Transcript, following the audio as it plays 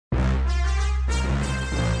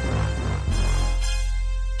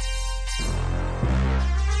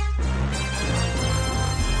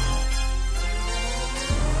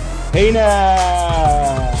Hey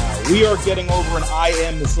now, we are getting over, and I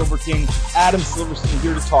am the Silver King, Adam Silverstein,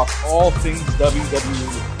 here to talk all things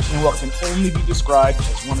WWE in what can only be described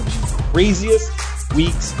as one of the craziest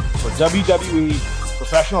weeks for WWE,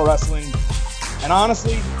 professional wrestling, and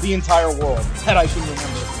honestly, the entire world that I can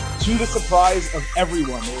remember. To the surprise of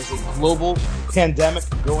everyone, there is a global pandemic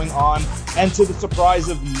going on, and to the surprise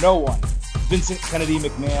of no one, Vincent Kennedy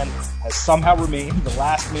McMahon has somehow remained the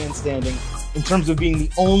last man standing in terms of being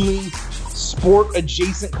the only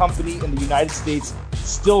sport-adjacent company in the United States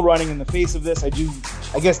still running in the face of this.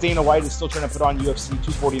 I guess Dana White is still trying to put on UFC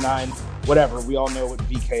 249, whatever. We all know what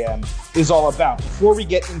VKM is all about. Before we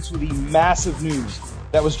get into the massive news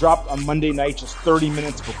that was dropped on Monday night, just 30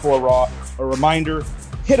 minutes before Raw, a reminder,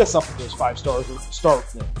 hit us up with those 5-star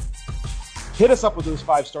Hit us up with those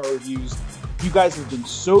 5-star reviews. You guys have been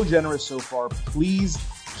so generous so far. Please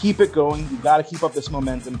keep it going. You got to keep up this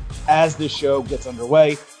momentum as this show gets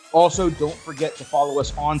underway. Also, don't forget to follow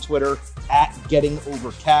us on Twitter at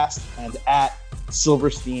GettingOverCast and at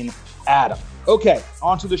Silverstein Adam. Okay,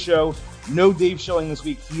 on to the show. No Dave Schilling this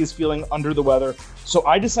week. He is feeling under the weather. So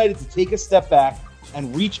I decided to take a step back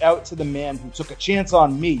and reach out to the man who took a chance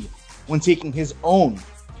on me when taking his own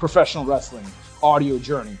professional wrestling audio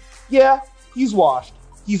journey. Yeah, he's washed.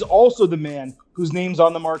 He's also the man whose name's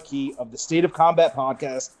on the marquee of the State of Combat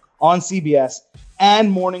podcast on CBS and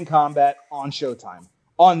Morning Combat on Showtime.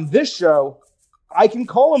 On this show, I can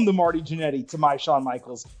call him the Marty Jannetty to my Shawn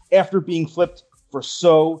Michaels after being flipped for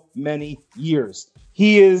so many years.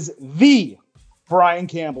 He is the Brian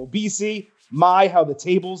Campbell. BC, how the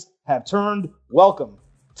tables have turned. Welcome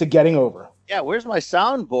to Getting Over. Yeah, where's my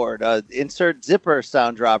soundboard? Insert zipper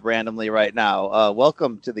sound drop randomly right now.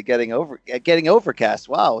 Welcome to the Getting Overcast.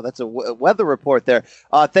 Wow, that's a weather report there.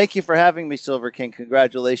 Thank you for having me, Silver King.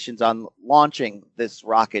 Congratulations on launching this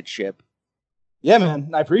rocket ship. Yeah,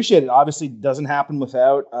 man, I appreciate it. Obviously, it doesn't happen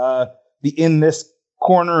without the In This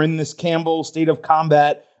Campbell State of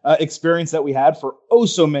Combat experience that we had for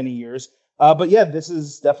so many years. But yeah, this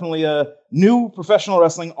is definitely a new professional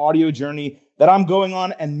wrestling audio journey that I'm going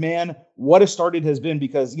on. And man, what a start it has been,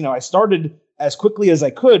 because, I started as quickly as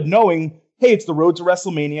I could knowing, hey, it's the road to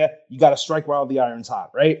WrestleMania. You got to strike while the iron's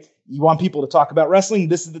hot, right? You want people to talk about wrestling.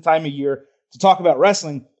 This is the time of year to talk about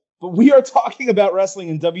wrestling. But we are talking about wrestling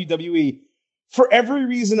in WWE for every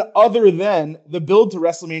reason other than the build to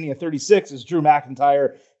WrestleMania 36. Is Drew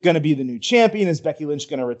McIntyre going to be the new champion? Is Becky Lynch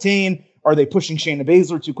going to retain? Are they pushing Shayna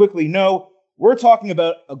Baszler too quickly? No, we're talking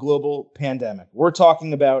about a global pandemic. We're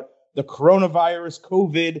talking about the coronavirus,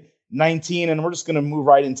 COVID-19, and we're just going to move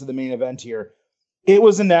right into the main event here. It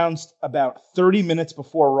was announced about 30 minutes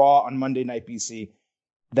before Raw on Monday Night, BC,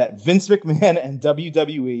 that Vince McMahon and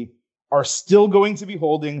WWE are still going to be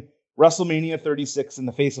holding WrestleMania 36 in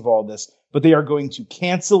the face of all this, but they are going to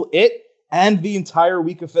cancel it and the entire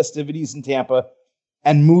week of festivities in Tampa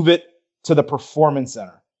and move it to the Performance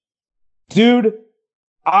Center. Dude,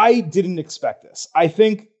 I didn't expect this. I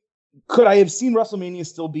think, could I have seen WrestleMania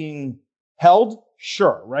still being held?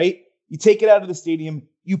 Sure, right? You take it out of the stadium,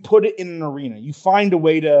 you put it in an arena, you find a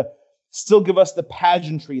way to still give us the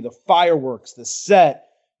pageantry, the fireworks, the set.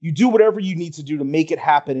 You do whatever you need to do to make it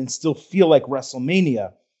happen and still feel like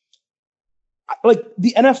WrestleMania. Like,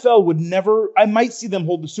 the NFL would never, I might see them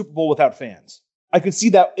hold the Super Bowl without fans. I could see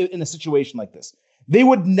that in a situation like this. They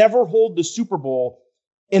would never hold the Super Bowl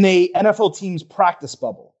in a NFL team's practice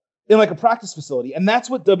bubble, in like a practice facility. And that's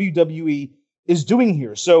what WWE is doing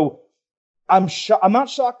here. So I'm not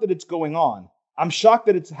shocked that it's going on. I'm shocked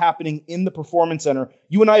that it's happening in the Performance Center.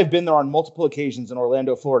 You and I have been there on multiple occasions in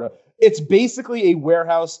Orlando, Florida. It's basically a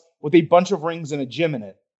warehouse with a bunch of rings and a gym in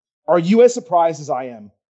it. Are you as surprised as I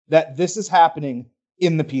am that this is happening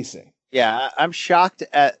in the PC? Yeah, I'm shocked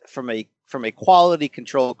from a quality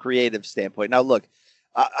control creative standpoint. Now, look,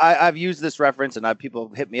 I've used this reference, and people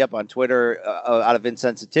hit me up on Twitter out of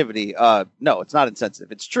insensitivity. No, it's not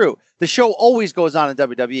insensitive. It's true. The show always goes on in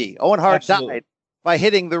WWE. Owen Hart died by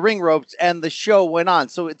hitting the ring ropes, and the show went on.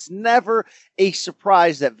 So it's never a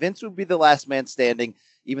surprise that Vince would be the last man standing,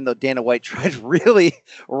 even though Dana White tried really,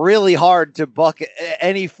 really hard to buck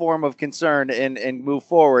any form of concern and move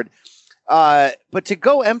forward. But to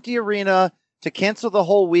go empty arena, to cancel the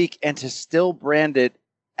whole week, and to still brand it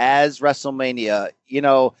as WrestleMania,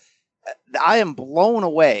 I am blown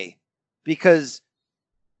away, because,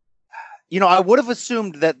 I would have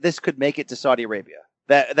assumed that this could make it to Saudi Arabia,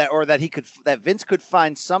 that Vince could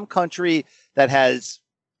find some country that has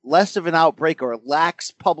less of an outbreak or lax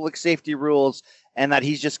public safety rules and that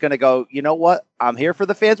he's just going to go, you know what? I'm here for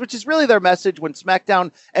the fans, which is really their message. When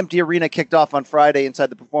SmackDown Empty Arena kicked off on Friday inside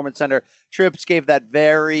the Performance Center, Trips gave that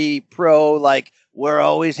very pro, like, we're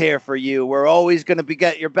always here for you. We're always going to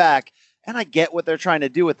get your back. And I get what they're trying to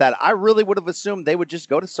do with that. I really would have assumed they would just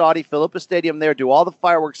go to Saudi, fill up a stadium there, do all the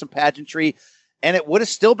fireworks and pageantry, and it would have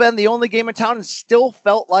still been the only game in town and still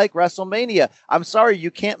felt like WrestleMania. I'm sorry,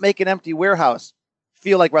 you can't make an empty warehouse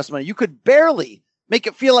feel like WrestleMania. You could barely make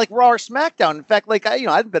it feel like Raw or SmackDown. In fact, like I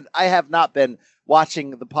have not been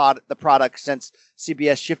watching the product since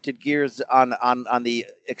CBS shifted gears on the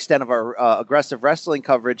extent of our aggressive wrestling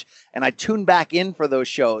coverage, and I tuned back in for those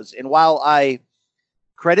shows. And while I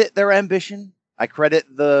credit their ambition, I credit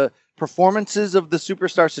the performances of the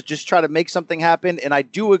superstars to just try to make something happen, and I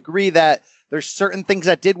do agree that there's certain things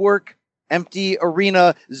that did work. Empty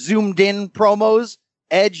arena, zoomed in promos.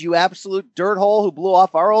 Edge, you absolute dirt hole who blew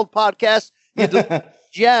off our old podcast. You did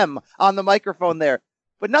gem on the microphone there.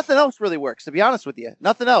 But nothing else really works, to be honest with you.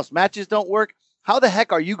 Nothing else. Matches don't work. How the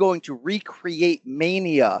heck are you going to recreate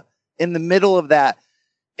Mania in the middle of that?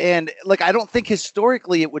 And like, I don't think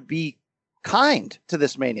historically it would be kind to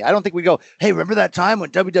this Mania. I don't think we go, hey, remember that time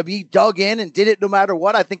when WWE dug in and did it no matter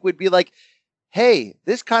what? I think we'd be like, hey,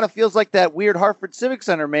 this kind of feels like that weird Hartford Civic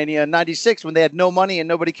Center Mania in 96 when they had no money and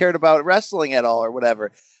nobody cared about wrestling at all or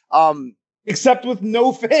whatever. Except with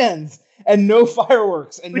no fans and no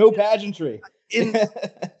fireworks and no pageantry.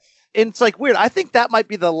 It's like weird. I think that might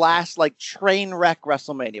be the last like train wreck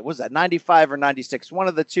WrestleMania. What was that 95 or 96? One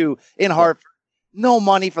of the two in Hartford. No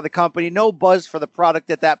money for the company, no buzz for the product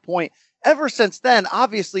at that point. Ever since then,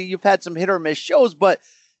 obviously you've had some hit or miss shows, but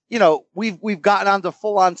you know, we've gotten onto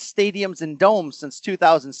full-on stadiums and domes since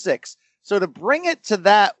 2006. So to bring it to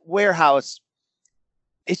that warehouse,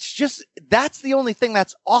 it's just, that's the only thing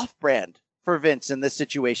that's off-brand for Vince in this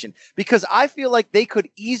situation. Because I feel like they could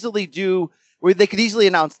easily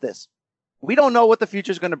announce this. We don't know what the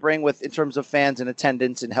future is going to bring with in terms of fans and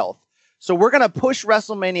attendance and health. So we're going to push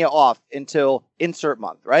WrestleMania off until insert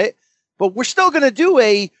month, right? But we're still going to do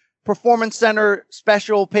a Performance Center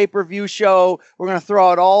special pay-per-view show. We're going to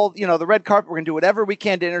throw out all, the red carpet. We're going to do whatever we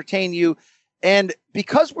can to entertain you. And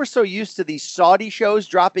because we're so used to these Saudi shows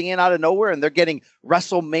dropping in out of nowhere and they're getting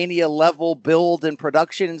WrestleMania level build and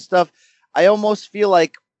production and stuff, I almost feel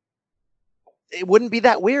like it wouldn't be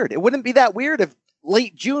that weird. It wouldn't be that weird if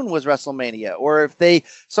late June was WrestleMania, or if they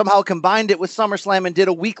somehow combined it with SummerSlam and did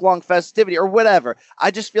a week-long festivity or whatever.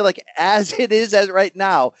 I just feel like as it is as right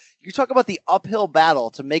now, you talk about the uphill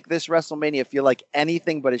battle to make this WrestleMania feel like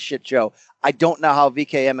anything but a shit show. I don't know how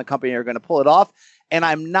VKM and company are going to pull it off. And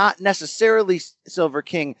I'm not necessarily, Silver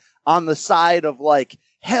King, on the side of like,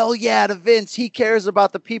 hell yeah to Vince, he cares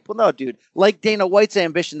about the people. No, dude, like Dana White's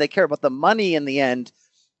ambition, they care about the money in the end.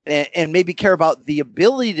 And maybe care about the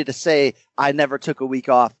ability to say, I never took a week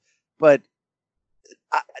off. But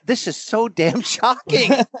this is so damn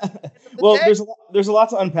shocking. Well, there's a lot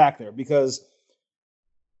to unpack there, because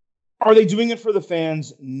are they doing it for the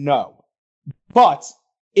fans? No. But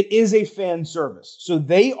it is a fan service. So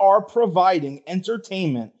they are providing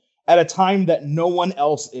entertainment at a time that no one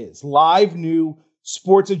else is. Live, new,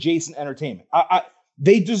 sports-adjacent entertainment.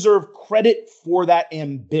 They deserve credit for that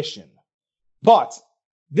ambition. But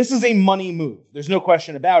this is a money move. There's no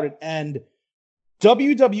question about it. And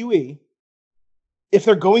WWE, if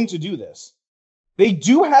they're going to do this, they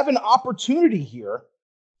do have an opportunity here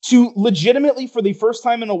to legitimately, for the first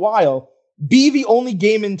time in a while, be the only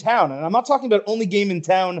game in town. And I'm not talking about only game in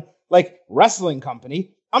town like wrestling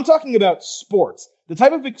company. I'm talking about sports. The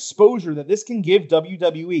type of exposure that this can give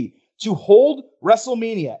WWE to hold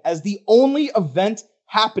WrestleMania as the only event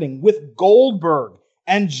happening with Goldberg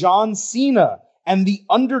and John Cena and The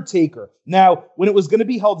Undertaker. Now, when it was going to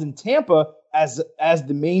be held in Tampa as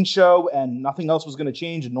the main show and nothing else was going to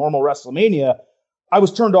change in normal WrestleMania, I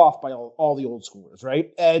was turned off by all the old schoolers,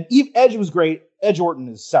 right? And Edge was great. Edge Orton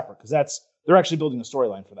is separate because they're actually building a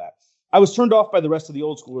storyline for that. I was turned off by the rest of the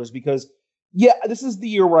old schoolers because, yeah, this is the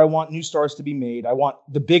year where I want new stars to be made. I want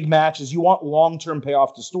the big matches. You want long-term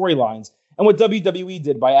payoff to storylines. And what WWE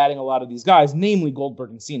did by adding a lot of these guys, namely Goldberg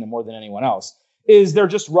and Cena more than anyone else, is they're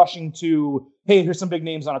just rushing to, hey, here's some big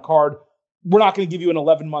names on a card. We're not going to give you an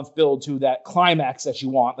 11-month build to that climax that you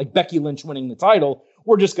want, like Becky Lynch winning the title.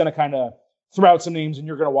 We're just going to kind of throw out some names and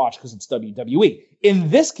you're going to watch because it's WWE. In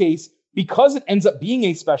this case, because it ends up being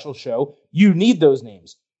a special show, you need those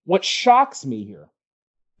names. What shocks me here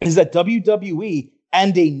is that WWE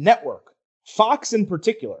and a network, Fox in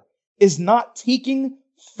particular, is not taking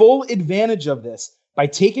full advantage of this by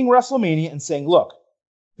taking WrestleMania and saying, look,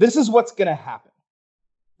 this is what's going to happen.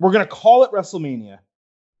 We're going to call it WrestleMania,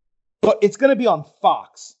 but it's going to be on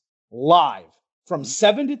Fox live from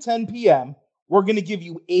 7 to 10 p.m. We're going to give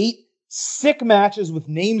you 8 sick matches with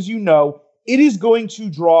names you know. It is going to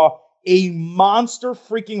draw a monster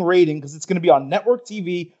freaking rating because it's going to be on network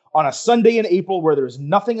TV on a Sunday in April where there's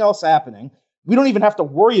nothing else happening. We don't even have to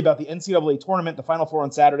worry about the NCAA tournament, the Final Four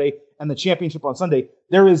on Saturday, and the championship on Sunday.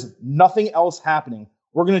 There is nothing else happening.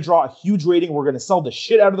 We're going to draw a huge rating. We're going to sell the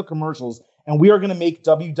shit out of the commercials, and we are going to make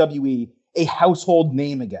WWE a household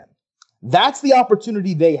name again. That's the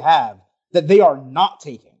opportunity they have that they are not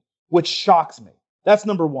taking, which shocks me. That's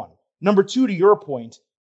number one. Number two, to your point,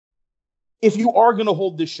 if you are going to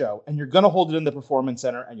hold this show and you're going to hold it in the Performance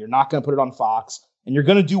Center and you're not going to put it on Fox and you're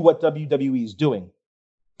going to do what WWE is doing,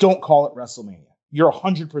 don't call it WrestleMania. You're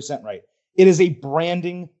 100% right. It is a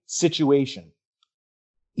branding situation.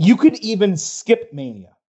 You could even skip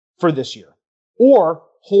Mania for this year or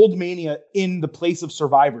hold Mania in the place of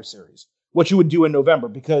Survivor Series, what you would do in November,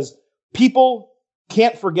 because people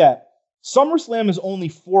can't forget SummerSlam is only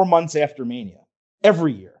 4 months after Mania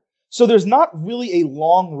every year. So there's not really a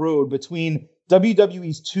long road between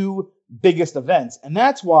WWE's two biggest events. And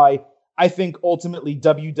that's why I think ultimately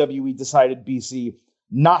WWE decided, BC,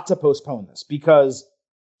 not to postpone this, because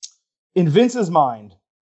in Vince's mind,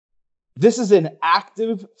 this is an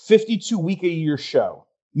active 52-week-a-year show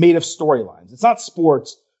made of storylines. It's not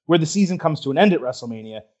sports where the season comes to an end at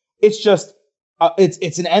WrestleMania. It's just,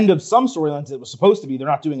 it's an end of some storylines. It was supposed to be. They're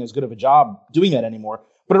not doing as good of a job doing that anymore.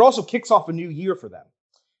 But it also kicks off a new year for them.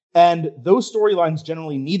 And those storylines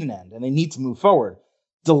generally need an end, and they need to move forward.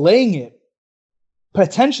 Delaying it,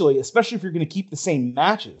 potentially, especially if you're going to keep the same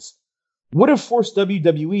matches, would have forced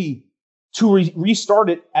WWE to restart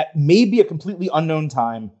it at maybe a completely unknown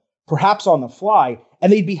time, perhaps on the fly,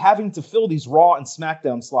 and they'd be having to fill these Raw and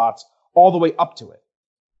SmackDown slots all the way up to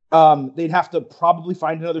it. They'd have to probably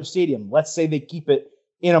find another stadium. Let's say they keep it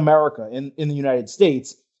in America, in the United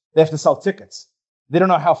States. They have to sell tickets. They don't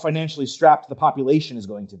know how financially strapped the population is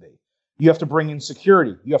going to be. You have to bring in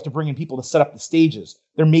security. You have to bring in people to set up the stages.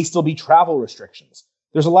 There may still be travel restrictions.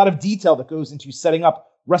 There's a lot of detail that goes into setting up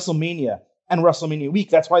WrestleMania and WrestleMania week.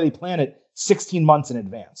 That's why they plan it 16 months in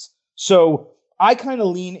advance. So I kind of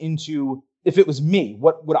lean into, if it was me,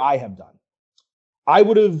 what would I have done? I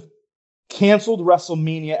would have canceled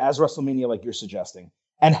WrestleMania as WrestleMania, like you're suggesting,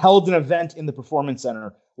 and held an event in the Performance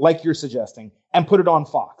Center, like you're suggesting, and put it on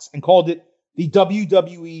Fox and called it the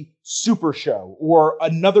WWE Super Show, or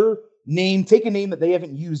another name. Take a name that they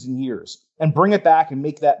haven't used in years and bring it back and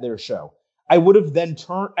make that their show. I would have then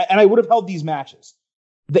turned, and I would have held these matches.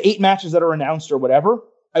 The 8 matches that are announced or whatever,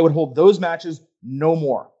 I would hold those matches, no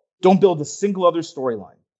more. Don't build a single other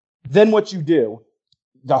storyline. Then what you do,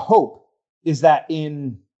 the hope is that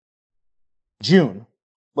in June,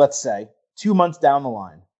 let's say, 2 months down the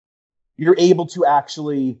line, you're able to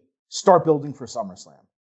actually start building for SummerSlam.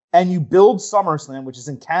 And you build SummerSlam, which is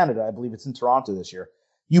in Canada, I believe it's in Toronto this year.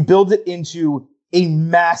 You build it into a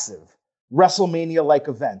massive WrestleMania-like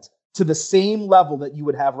event to the same level that you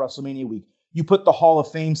would have WrestleMania week. You put the Hall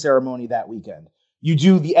of Fame ceremony that weekend. You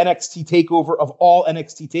do the NXT takeover of all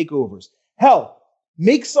NXT takeovers. Hell,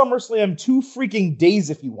 make SummerSlam 2 freaking days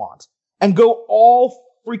if you want and go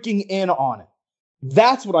all freaking in on it.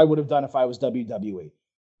 That's what I would have done if I was WWE.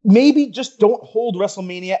 Maybe just don't hold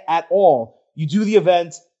WrestleMania at all. You do the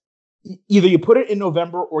event. Either you put it in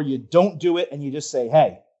November or you don't do it and you just say,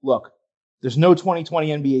 hey, look, there's no 2020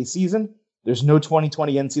 NBA season. There's no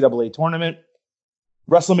 2020 NCAA tournament.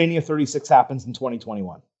 WrestleMania 36 happens in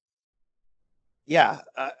 2021. Yeah,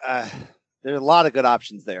 there are a lot of good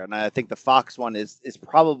options there. And I think the Fox one is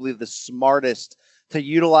probably the smartest to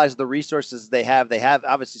utilize the resources they have. They have,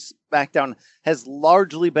 obviously, SmackDown has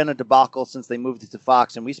largely been a debacle since they moved it to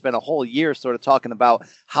Fox. And we spent a whole year sort of talking about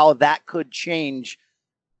how that could change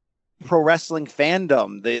pro wrestling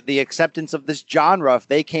fandom, the acceptance of this genre if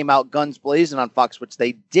they came out guns blazing on Fox, which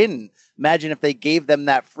they didn't. Imagine if they gave them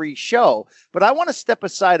that free show. But I want to step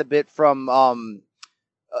aside a bit from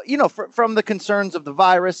from the concerns of the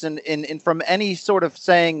virus and from any sort of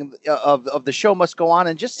saying of the show must go on,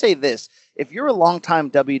 and just say this: if you're a longtime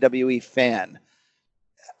WWE fan,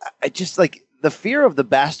 I just like the fear of the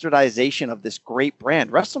bastardization of this great brand.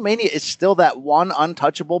 WrestleMania is still that one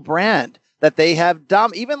untouchable brand that they have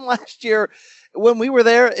done. Even last year when we were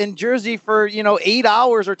there in Jersey for, 8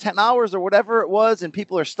 hours or 10 hours or whatever it was, and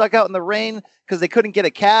people are stuck out in the rain because they couldn't get a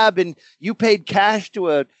cab, and you paid cash to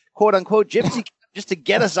a quote unquote gypsy cab just to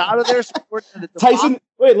get us out of there. So Tyson,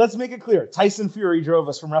 wait, let's make it clear. Tyson Fury drove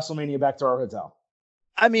us from WrestleMania back to our hotel.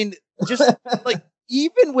 I mean, just like,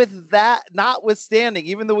 even with that notwithstanding,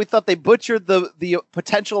 even though we thought they butchered the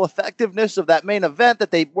potential effectiveness of that main event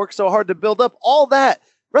that they worked so hard to build up, all that,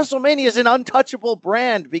 WrestleMania is an untouchable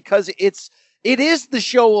brand because it's It is the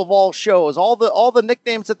show of all shows, all the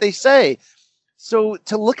nicknames that they say. So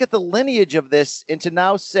to look at the lineage of this and to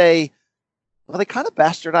now say, well, they kind of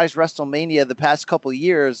bastardized WrestleMania the past couple of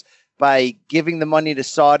years by giving the money to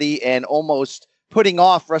Saudi and almost putting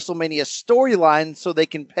off WrestleMania storyline so they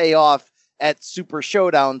can pay off at Super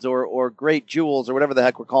Showdowns or Great Jewels or whatever the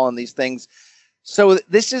heck we're calling these things. So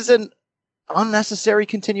this is an unnecessary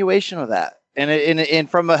continuation of that. And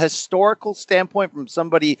from a historical standpoint, from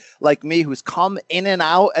somebody like me who's come in and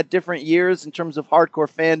out at different years in terms of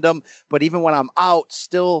hardcore fandom, but even when I'm out,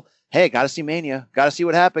 still, hey, got to see Mania, got to see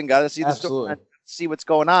what happened, got to see the story, see what's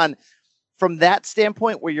going on. From that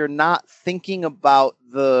standpoint, where you're not thinking about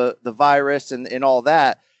the virus and all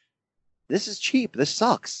that, this is cheap. This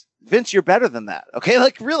sucks. Vince, you're better than that. Okay,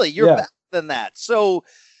 like really, you're better than that. So,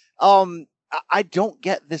 I don't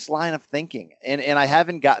get this line of thinking, and I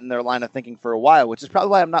haven't gotten their line of thinking for a while, which is probably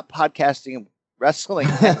why I'm not podcasting wrestling.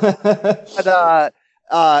 But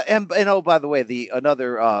and oh, by the way,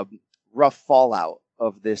 another rough fallout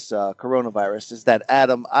of this coronavirus is that,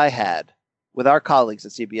 Adam, I had with our colleagues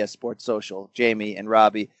at CBS Sports Social, Jamie and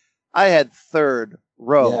Robbie, I had third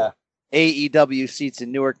row AEW seats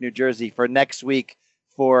in Newark, New Jersey for next week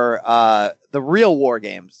for the real War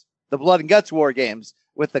Games, the Blood and Guts War Games,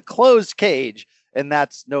 with the closed cage, and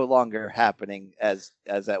that's no longer happening as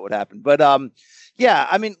that would happen. But yeah,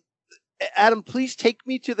 I mean, Adam, please take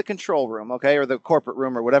me to the control room, okay, or the corporate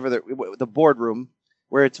room, or whatever, the boardroom,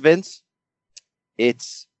 where it's Vince,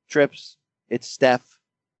 it's Trips, it's Steph.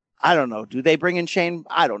 I don't know. Do they bring in Shane?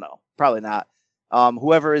 I don't know. Probably not.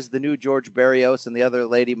 Whoever is the new George Barrios and the other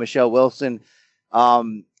lady, Michelle Wilson,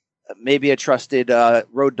 maybe a trusted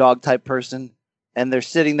road dog type person, and they're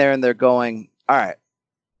sitting there and they're going, all right,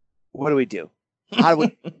 what do we do? How do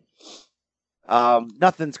we?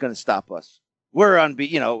 Nothing's going to stop us. We're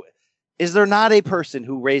is there not a person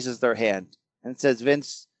who raises their hand and says,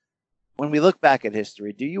 Vince, when we look back at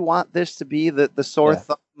history, do you want this to be the sore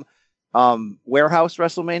thumb warehouse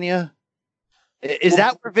WrestleMania? Is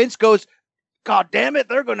that where Vince goes, God damn it,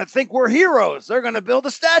 they're going to think we're heroes. They're going to build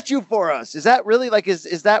a statue for us. Is that really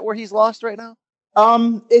is that where he's lost right now?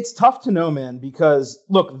 It's tough to know, man, because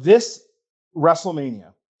look, this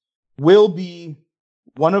WrestleMania will be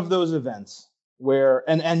one of those events where,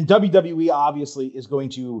 and WWE obviously is going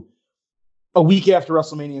to, a week after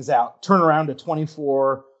WrestleMania is out, turn around to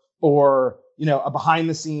 24 or, a behind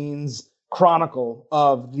the scenes chronicle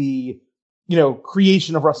of the,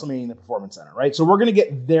 creation of WrestleMania in the Performance Center, right? So we're going to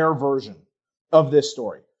get their version of this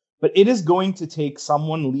story, but it is going to take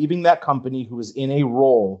someone leaving that company who is in a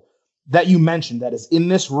role that you mentioned, that is in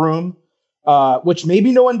this room, which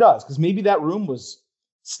maybe no one does, because maybe that room was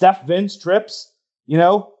Steph, Vince, Trips,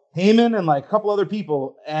 Heyman, and like a couple other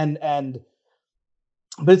people,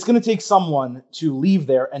 but it's going to take someone to leave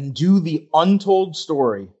there and do the untold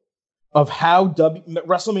story of how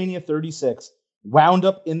WrestleMania 36 wound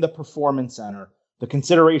up in the Performance Center, the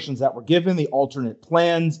considerations that were given, the alternate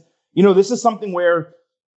plans. This is something where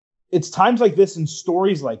it's times like this and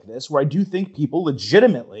stories like this where I do think people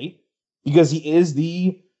legitimately, because he is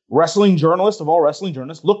the wrestling journalist of all wrestling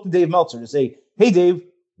journalists, look to Dave Meltzer to say, hey, Dave,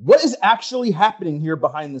 what is actually happening here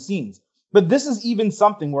behind the scenes? But this is even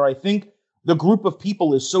something where I think the group of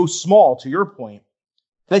people is so small, to your point,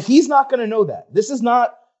 that he's not going to know that. This is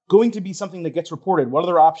not going to be something that gets reported. What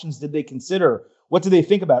other options did they consider? What do they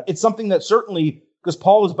think about? It's something that certainly, because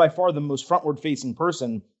Paul is by far the most frontward-facing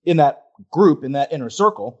person in that group, in that inner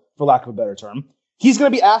circle, for lack of a better term, he's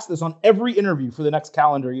going to be asked this on every interview for the next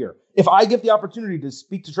calendar year. If I get the opportunity to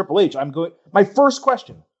speak to Triple H, my first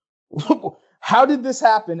question, how did this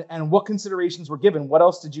happen and what considerations were given? What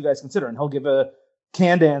else did you guys consider? And he'll give a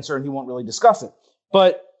canned answer and he won't really discuss it.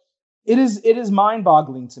 But it is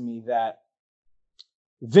mind-boggling to me that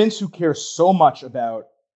Vince, who cares so much about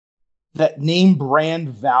that name brand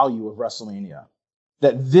value of WrestleMania,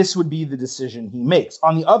 that this would be the decision he makes.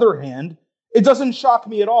 On the other hand, it doesn't shock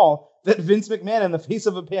me at all that Vince McMahon, in the face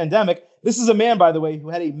of a pandemic, this is a man, by the way, who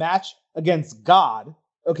had a match against God,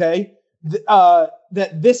 okay,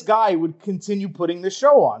 that this guy would continue putting the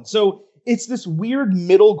show on. So it's this weird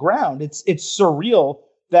middle ground. It's surreal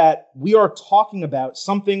that we are talking about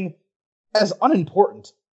something as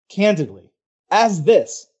unimportant, candidly, as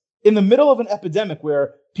this, in the middle of an epidemic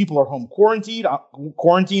where people are home quarantined.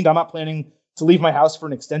 I'm not planning to leave my house for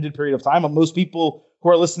an extended period of time. Most people who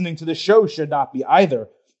are listening to this show should not be either.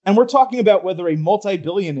 And we're talking about whether a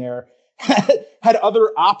multi-billionaire had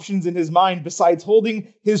other options in his mind besides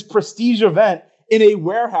holding his prestige event in a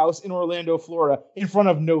warehouse in Orlando, Florida, in front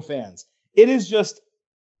of no fans. It is just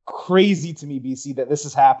crazy to me, BC, that this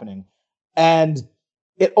is happening. And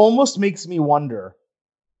it almost makes me wonder,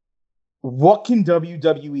 what can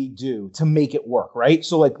WWE do to make it work, right?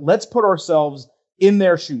 So like, let's put ourselves in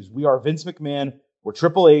their shoes. We are Vince McMahon, we're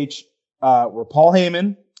Triple H, we're Paul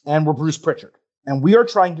Heyman, and we're Bruce Pritchard. And we are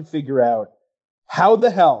trying to figure out how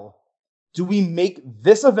the hell do we make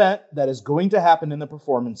this event that is going to happen in the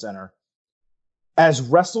Performance Center as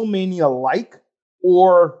WrestleMania-like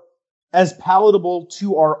or as palatable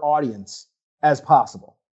to our audience as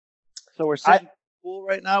possible. So we're sitting cool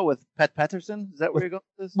right now with Pat Patterson. Is that where you're going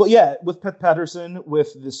with this? Well, yeah, with Pat Patterson,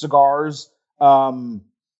 with the cigars, and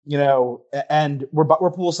we're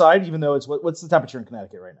poolside, even though it's what's the temperature in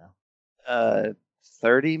Connecticut right now?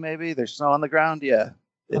 30 maybe. There's snow on the ground. Yeah.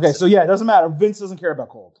 Okay, so yeah, it doesn't matter. Vince doesn't care about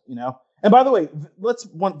cold, And by the way, let's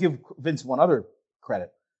give Vince one other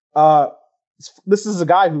credit. This is a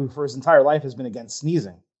guy who, for his entire life, has been against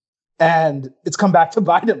sneezing, and it's come back to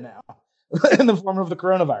bite him now in the form of the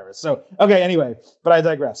coronavirus. So, okay, anyway, but I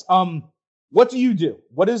digress. What do you do?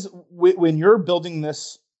 What is when you're building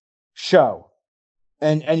this show,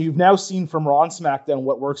 and you've now seen from Raw and SmackDown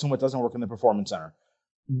what works and what doesn't work in the Performance Center?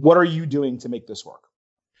 What are you doing to make this work?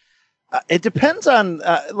 It depends on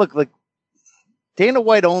look. Dana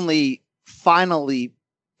White only finally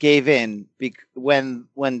gave in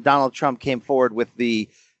when Donald Trump came forward with the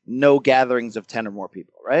no gatherings of 10 or more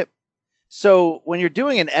people, right? So when you're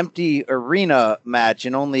doing an empty arena match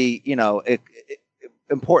and only,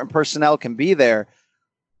 important personnel can be there,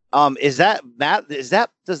 does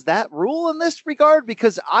that rule in this regard?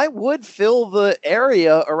 Because I would fill the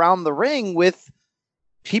area around the ring with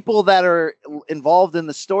people that are involved in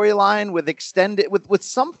the storyline, with extended, with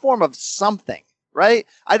some form of something. Right?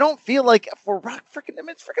 I don't feel like it's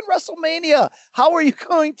freaking WrestleMania. How are you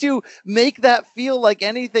going to make that feel like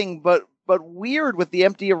anything but weird with the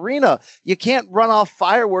empty arena? You can't run off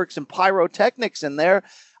fireworks and pyrotechnics in there.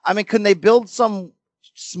 I mean, can they build some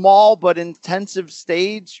small but intensive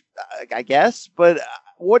stage? I guess. But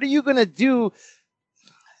what are you going to do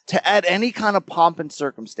to add any kind of pomp and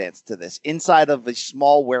circumstance to this inside of a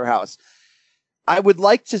small warehouse? I would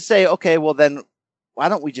like to say, okay, well then, why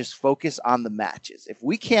don't we just focus on the matches? If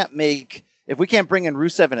we can't bring in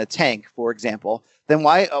Rusev in a tank, for example, then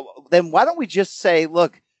why don't we just say,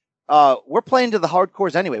 look, we're playing to the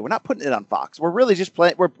hardcores anyway. We're not putting it on Fox. We're really just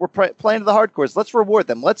playing. We're playing to the hardcores. Let's reward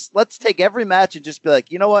them. Let's take every match and just be like,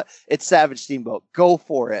 you know what? It's Savage Steamboat. Go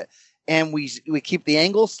for it. And we keep the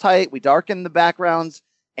angles tight. We darken the backgrounds,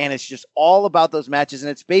 and it's just all about those matches. And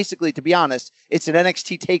it's basically, to be honest, it's an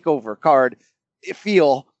NXT takeover card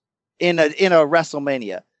feel in a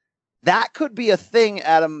WrestleMania. That could be a thing,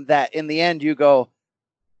 Adam, that in the end you go,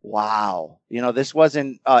 wow, this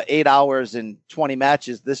wasn't 8 hours and 20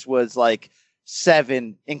 matches. This was like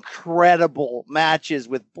 7 incredible matches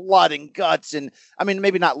with blood and guts. And I mean,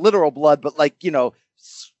 maybe not literal blood, but like,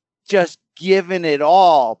 just giving it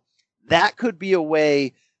all. That could be a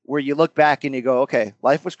way where you look back and you go, okay,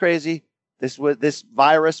 life was crazy. This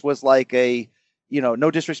virus was like a,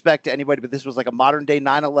 no disrespect to anybody, but this was like a modern day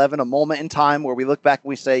 9/11, a moment in time where we look back and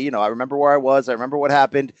we say, I remember where I was. I remember what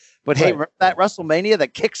happened. But right. Hey, remember that WrestleMania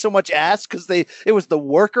that kicked so much ass because it was the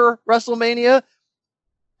worker WrestleMania?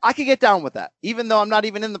 I could get down with that, even though I'm not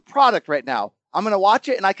even in the product right now. I'm going to watch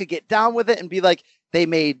it and I could get down with it and be like, they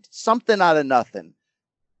made something out of nothing.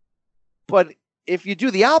 But if you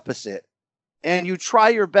do the opposite and you try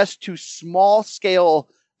your best to small scale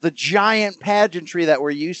the giant pageantry that we're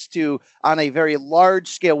used to on a very large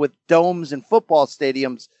scale with domes and football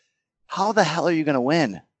stadiums, how the hell are you going to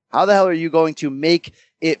win? How the hell are you going to make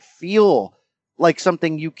it feel like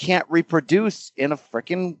something you can't reproduce in a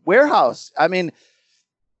freaking warehouse? I mean,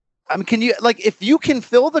 can you, like, if you can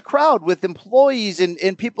fill the crowd with employees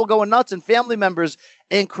and people going nuts and family members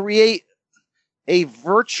and create a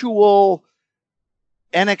virtual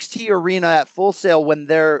NXT arena at Full Sail when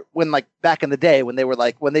like back in the day when they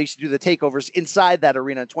used to do the takeovers inside that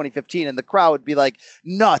arena in 2015 and the crowd would be like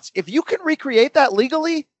nuts. If you can recreate that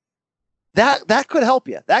legally, that could help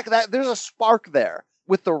you. That there's a spark there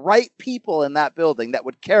with the right people in that building that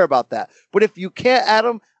would care about that. But if you can't,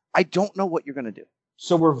 Adam, I don't know what you're going to do.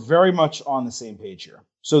 So we're very much on the same page here.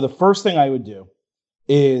 So the first thing I would do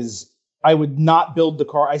is I would not build the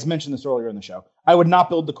card. I mentioned this earlier in the show. I would not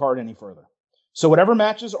build the card any further. So whatever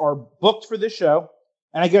matches are booked for this show,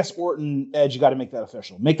 and I guess Orton, Edge, you got to make that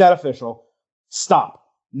official. Make that official. Stop.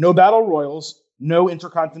 No battle royals, no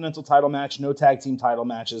intercontinental title match, no tag team title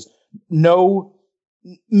matches, no,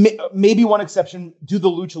 maybe one exception, do the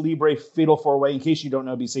Lucha Libre Fatal 4-Way. In case you don't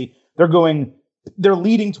know, BC, they're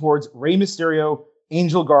leading towards Rey Mysterio,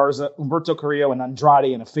 Angel Garza, Humberto Carrillo, and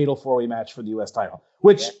Andrade in a Fatal 4-Way match for the U.S. title,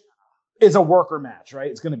 which is a worker match, right?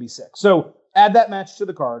 It's going to be sick. So add that match to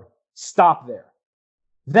the card. Stop there.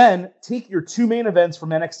 Then take your two main events from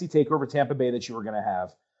NXT TakeOver Tampa Bay that you were going to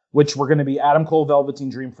have, which were going to be Adam Cole Velveteen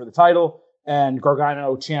Dream for the title and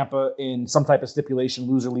Gargano Ciampa in some type of stipulation,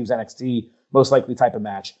 loser leaves NXT, most likely type of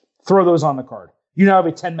match. Throw those on the card. You now have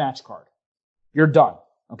a 10-match card. You're done.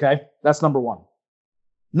 Okay? That's number one.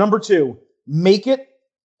 Number two, make it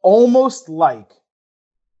almost like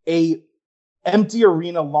a empty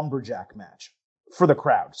arena lumberjack match for the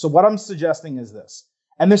crowd. So what I'm suggesting is this,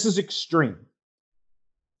 and this is extreme.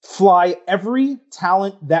 Fly every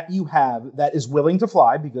talent that you have that is willing to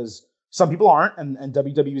fly, because some people aren't, and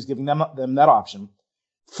WWE is giving them that option.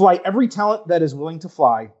 Fly every talent that is willing to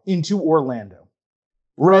fly into Orlando.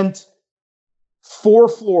 Rent 4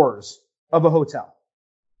 floors of a hotel.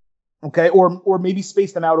 Okay? Or maybe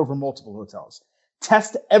space them out over multiple hotels.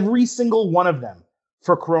 Test every single one of them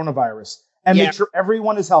for coronavirus and make sure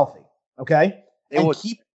everyone is healthy. Okay?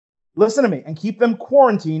 Listen to me, and keep them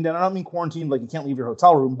quarantined. And I don't mean quarantined like you can't leave your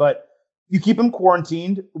hotel room, but you keep them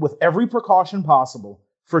quarantined with every precaution possible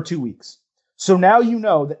for 2 weeks. So now you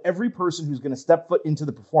know that every person who's going to step foot into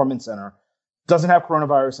the Performance Center doesn't have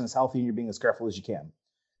coronavirus and is healthy, and you're being as careful as you can.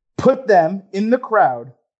 Put them in the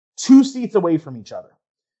crowd 2 seats away from each other.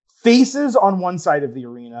 Faces on one side of the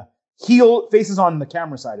arena, faces on the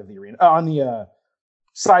camera side of the arena, on the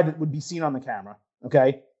side that would be seen on the camera,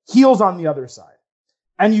 okay? Heels on the other side.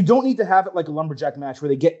 And you don't need to have it like a lumberjack match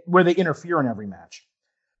where they interfere in every match.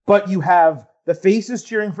 But you have the faces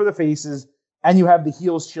cheering for the faces, and you have the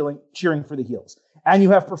heels cheering for the heels. And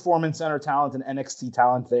you have Performance Center talent and NXT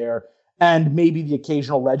talent there, and maybe the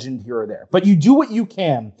occasional legend here or there. But you do what you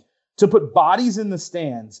can to put bodies in the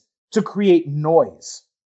stands to create noise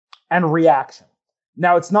and reaction.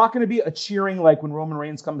 Now, it's not going to be a cheering like when Roman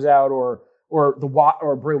Reigns comes out or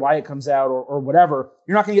Bray Wyatt comes out or whatever.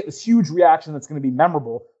 You're not going to get this huge reaction that's going to be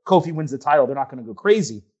memorable. Kofi wins the title. They're not going to go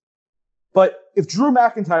crazy. But if Drew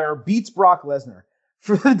McIntyre beats Brock Lesnar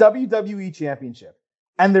for the WWE Championship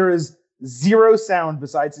and there is zero sound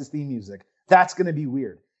besides his theme music, that's going to be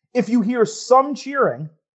weird. If you hear some cheering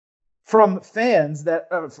from fans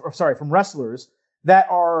from wrestlers that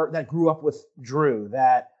grew up with Drew,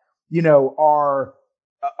 that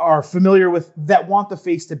are familiar with, that want the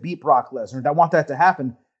face to beat Brock Lesnar, that want that to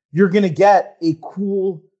happen, you're going to get a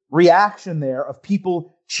cool reaction there of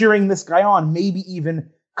people cheering this guy on, maybe even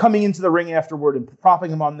coming into the ring afterward and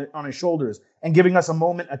propping him on his shoulders and giving us a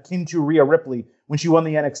moment akin to Rhea Ripley when she won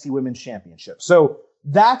the NXT Women's Championship. So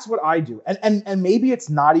that's what I do. And maybe it's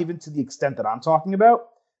not even to the extent that I'm talking about.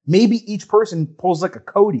 Maybe each person pulls like a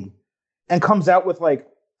Cody and comes out with like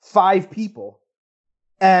 5 people,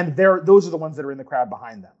 and those are the ones that are in the crowd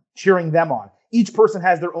behind them, cheering them on. Each person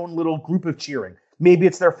has their own little group of cheering. Maybe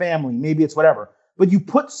it's their family, maybe it's whatever. But you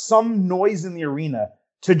put some noise in the arena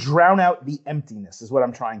to drown out the emptiness, is what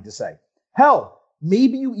I'm trying to say. Hell,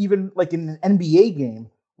 maybe you even, like in an NBA game,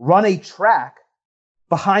 run a track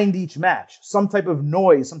behind each match, some type of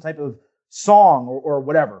noise, some type of song or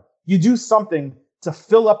whatever. You do something to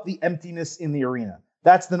fill up the emptiness in the arena.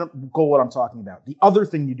 That's the goal, what I'm talking about. The other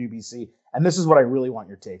thing you do, BC, and this is what I really want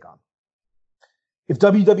your take on. If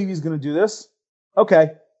WWE is going to do this,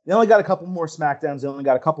 okay, they only got a couple more SmackDowns, they only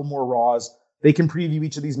got a couple more Raws. They can preview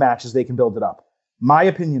each of these matches, they can build it up. My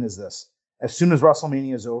opinion is this: as soon as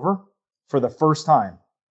WrestleMania is over, for the first time,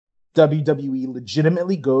 WWE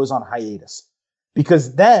legitimately goes on hiatus.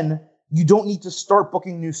 Because then you don't need to start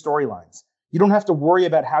booking new storylines. You don't have to worry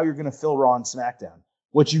about how you're going to fill Raw and SmackDown.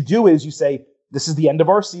 What you do is you say, this is the end of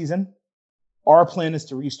our season. Our plan is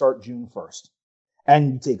to restart June 1st.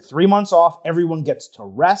 And you take 3 months off. Everyone gets to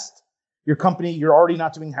rest. Your company, you're already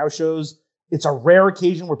not doing house shows. It's a rare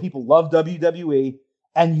occasion where people love WWE.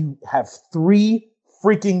 And you have 3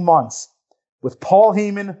 freaking months with Paul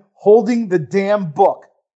Heyman holding the damn book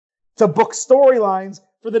to book storylines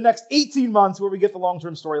for the next 18 months where we get the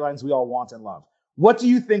long-term storylines we all want and love. What do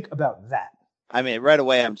you think about that? I mean, right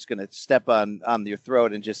away, I'm just going to step on your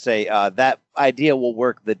throat and just say that idea will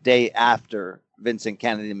work the day after Vincent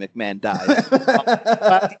Kennedy McMahon dies.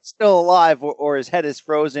 If he's still alive or his head is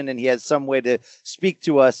frozen and he has some way to speak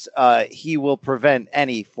to us, he will prevent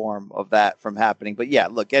any form of that from happening. But yeah,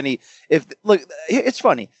 look, it's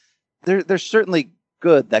funny. There's certainly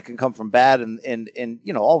good that can come from bad, and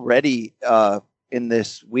already in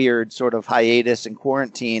this weird sort of hiatus and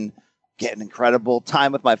quarantine, getting incredible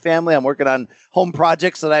time with my family. I'm working on home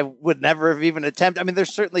projects that I would never have even attempted. I mean,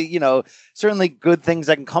 there's certainly good things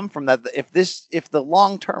that can come from that. If the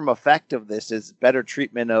long-term effect of this is better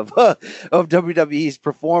treatment of WWE's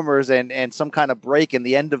performers and some kind of break in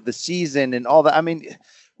the end of the season and all that, I mean,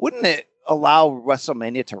 wouldn't it allow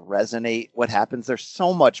WrestleMania to resonate? What happens? There's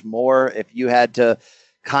so much more if you had to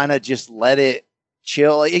kind of just let it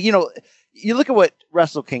chill. You know, you look at what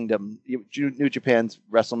Wrestle Kingdom, New Japan's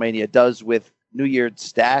WrestleMania, does with New Year's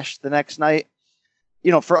Stash the next night.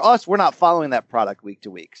 You know, for us, we're not following that product week to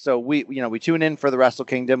week. So we tune in for the Wrestle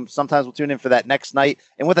Kingdom. Sometimes we'll tune in for that next night.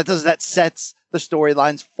 And what that does is that sets the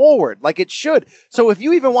storylines forward like it should. So if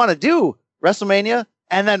you even want to do WrestleMania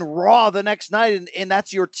and then Raw the next night, and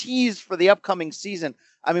that's your tease for the upcoming season,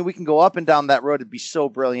 I mean, we can go up and down that road. It'd be so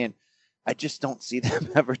brilliant. I just don't see them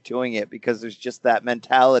ever doing it because there's just that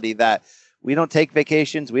mentality that we don't take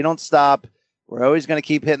vacations. We don't stop. We're always going to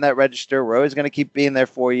keep hitting that register. We're always going to keep being there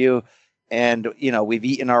for you. And, you know, we've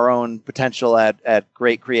eaten our own potential at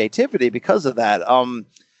great creativity because of that.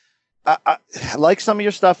 I like some of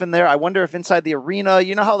your stuff in there. I wonder if inside the arena,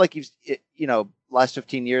 you know how like last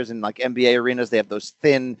 15 years in like NBA arenas, they have those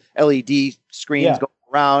thin LED screens going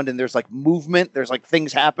around and there's like movement. There's like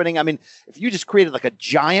things happening. I mean, if you just created like a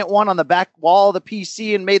giant one on the back wall of the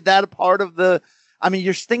PC and made that a part of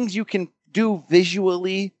there's things you can do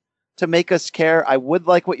visually to make us care. I would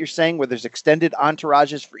like what you're saying, where there's extended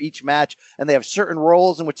entourages for each match, and they have certain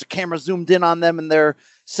roles in which the camera zoomed in on them, and they're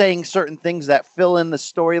saying certain things that fill in the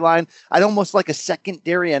storyline. I'd almost like a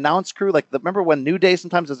secondary announce crew. Like, remember when New Day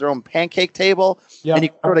sometimes has their own pancake table, and you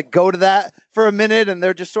sort of go to that for a minute, and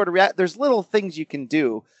they're just sort of react. There's little things you can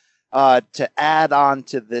do to add on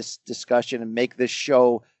to this discussion and make this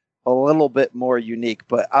show a little bit more unique,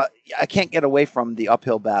 but I can't get away from the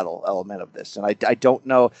uphill battle element of this. And I don't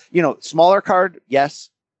know, smaller card.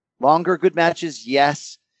 Yes. Longer, good matches.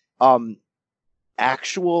 Yes.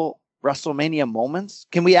 Actual WrestleMania moments.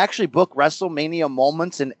 Can we actually book WrestleMania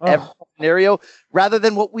moments in every scenario rather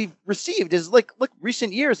than what we've received is like, look,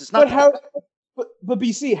 recent years. It's not. But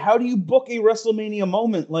BC, how do you book a WrestleMania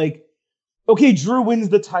moment? Like, okay, Drew wins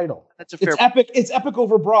the title. That's a fair. It's epic. It's epic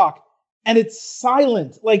over Brock. And it's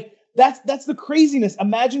silent. Like, that's the craziness.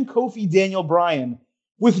 Imagine Kofi, Daniel Bryan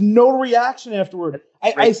with no reaction afterward.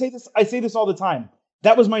 I say this all the time.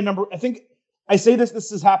 That was my number. I think I say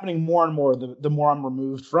this is happening more and more the more I'm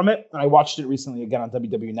removed from it. And I watched it recently again on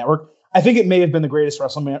WWE Network. I think it may have been the greatest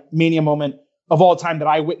WrestleMania moment of all time that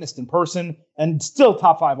I witnessed in person, and still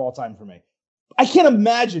top 5 all time for me. I can't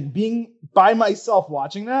imagine being by myself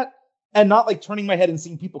watching that and not like turning my head and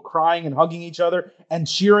seeing people crying and hugging each other and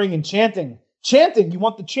cheering and chanting. You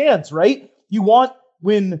want the chants, right? You want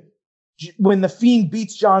when the Fiend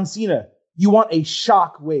beats John Cena, you want a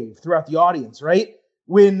shock wave throughout the audience, right?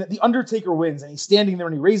 When the Undertaker wins and he's standing there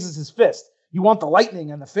and he raises his fist, you want the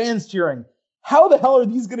lightning and the fans cheering. How the hell are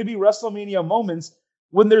these going to be WrestleMania moments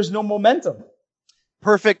when there's no momentum?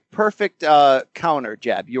 Perfect counter,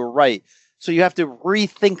 Jab. You're right. So you have to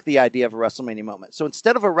rethink the idea of a WrestleMania moment. So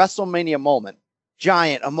instead of a WrestleMania moment,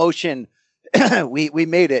 giant emotion, we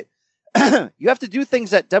made it. You have to do things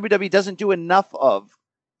that WWE doesn't do enough of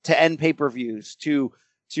to end pay-per-views, to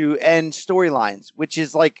end storylines, which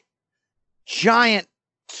is like giant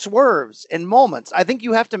swerves and moments. I think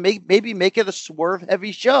you have to maybe make it a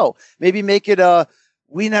swerve-heavy show. Maybe make it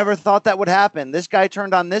we never thought that would happen. This guy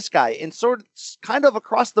turned on this guy, and sort of kind of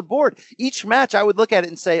across the board. Each match, I would look at it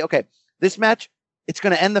and say, okay, this match, it's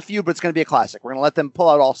going to end the feud, but it's going to be a classic. We're going to let them pull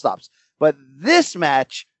out all stops. But this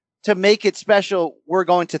match, to make it special, we're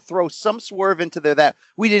going to throw some swerve into there that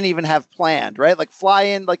we didn't even have planned, right? Like fly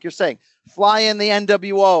in, like you're saying, fly in the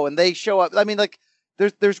NWO and they show up. I mean, like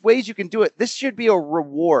there's ways you can do it. This should be a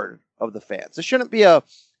reward of the fans. This shouldn't be a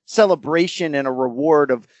celebration and a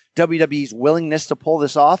reward of WWE's willingness to pull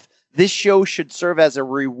this off. This show should serve as a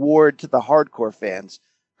reward to the hardcore fans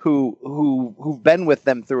who've been with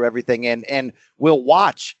them through everything and will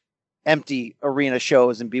watch empty arena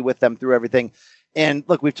shows and be with them through everything. And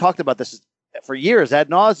look, we've talked about this for years ad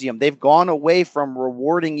nauseum. They've gone away from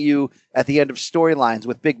rewarding you at the end of storylines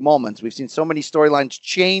with big moments. We've seen so many storylines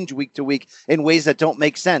change week to week in ways that don't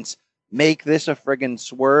make sense. Make this a friggin'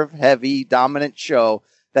 swerve heavy dominant show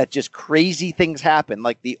that just crazy things happen.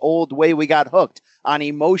 Like the old way we got hooked on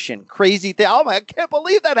emotion, crazy thing. Oh my, I can't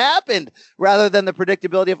believe that happened, rather than the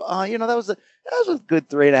predictability of, that was a good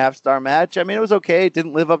 3.5 star match. I mean, it was okay. It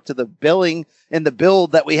didn't live up to the billing and the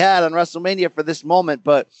build that we had on WrestleMania for this moment,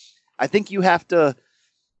 but I think you have to,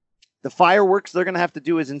 the fireworks they're going to have to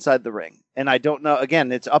do is inside the ring. And I don't know,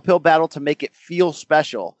 again, it's uphill battle to make it feel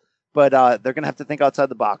special, but they're going to have to think outside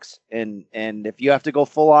the box. And if you have to go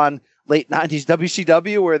full on late 90s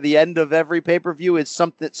WCW, where the end of every pay-per-view is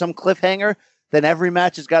some cliffhanger, then every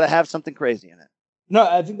match has got to have something crazy in it. No,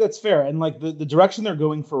 I think that's fair. And like the direction they're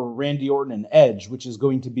going for Randy Orton and Edge, which is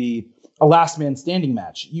going to be a last man standing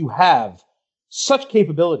match, you have such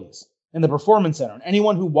capabilities in the Performance Center. And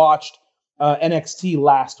anyone who watched NXT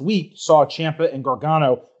last week saw Ciampa and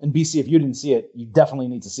Gargano. And BC, if you didn't see it, you definitely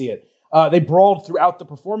need to see it. They brawled throughout the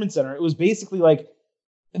Performance Center. It was basically like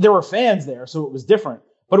there were fans there, so it was different.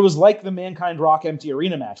 But it was like the Mankind Rock Empty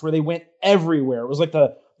Arena match where they went everywhere. It was like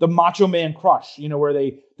the Macho Man Crush, where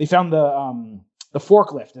they found the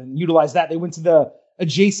forklift and utilized that. They went to the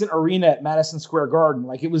adjacent arena at Madison Square Garden.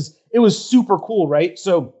 Like it was super cool, right?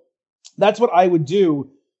 So that's what I would do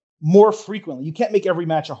more frequently. You can't make every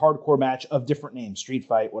match a hardcore match of different names, Street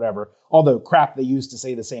Fight, whatever, although crap they used to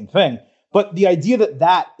say the same thing. But the idea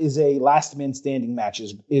that is a last man standing match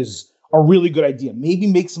is a really good idea. Maybe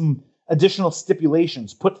make some additional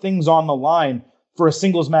stipulations, put things on the line for a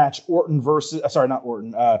singles match,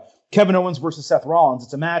 Kevin Owens versus Seth Rollins.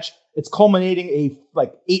 It's a match. It's culminating a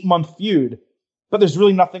 8-month feud, but there's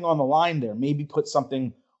really nothing on the line there. Maybe put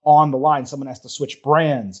something on the line. Someone has to switch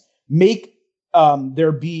brands. Make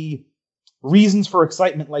there be reasons for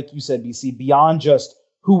excitement, like you said, BC, beyond just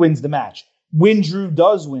who wins the match. When Drew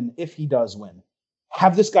does win, if he does win,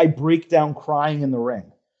 have this guy break down crying in the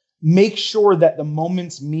ring. Make sure that the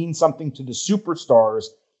moments mean something to the superstars,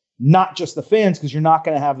 not just the fans, because you're not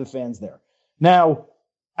going to have the fans there. Now,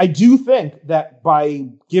 I do think that by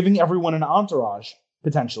giving everyone an entourage,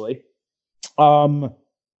 potentially,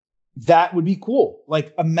 that would be cool.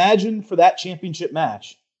 Like, imagine for that championship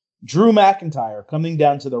match, Drew McIntyre coming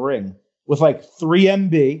down to the ring with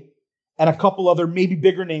 3MB and a couple other maybe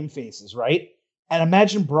bigger name faces, right? And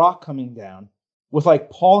imagine Brock coming down with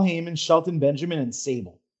Paul Heyman, Shelton Benjamin, and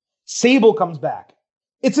Sable. Sable comes back.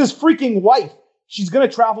 It's his freaking wife. She's going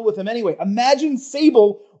to travel with him anyway. Imagine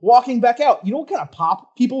Sable walking back out. You know what kind of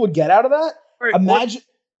pop people would get out of that? Right, Imagine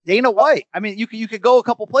Dana White. I mean, you could go a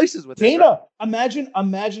couple places with Dana. Right? Imagine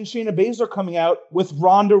Shayna Baszler coming out with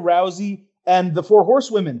Ronda Rousey and the 4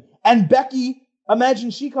 Horsewomen. And Becky,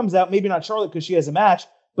 imagine she comes out, maybe not Charlotte because she has a match,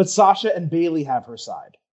 but Sasha and Bayley have her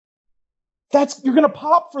side. You're going to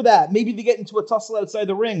pop for that. Maybe they get into a tussle outside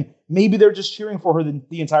the ring. Maybe they're just cheering for her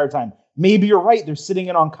the entire time. Maybe you're right. They're sitting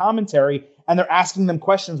in on commentary and they're asking them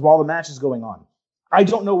questions while the match is going on. I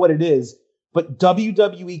don't know what it is, but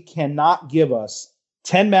WWE cannot give us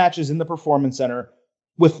 10 matches in the Performance Center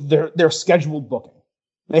with their scheduled booking.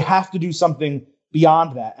 They have to do something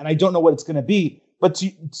beyond that. And I don't know what it's going to be. But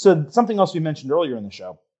so something else we mentioned earlier in the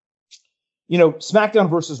show, SmackDown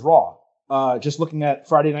versus Raw, just looking at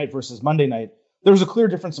Friday night versus Monday night, there was a clear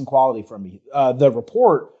difference in quality from me. The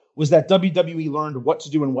report was that WWE learned what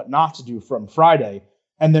to do and what not to do from Friday,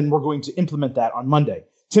 and then we're going to implement that on Monday.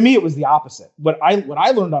 To me, it was the opposite. What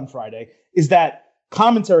I learned on Friday is that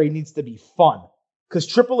commentary needs to be fun, because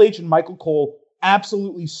Triple H and Michael Cole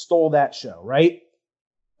absolutely stole that show, right?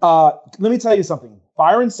 Let me tell you something.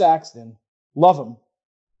 Byron Saxton, love him.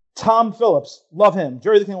 Tom Phillips, love him.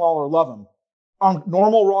 Jerry the King Lawler, love him. On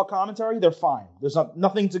normal Raw commentary, they're fine. There's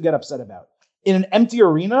nothing to get upset about. In an empty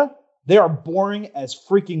arena, they are boring as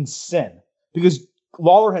freaking sin, because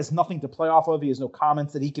Lawler has nothing to play off of. He has no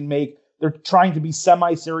comments that he can make. They're trying to be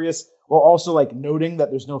semi-serious while also noting that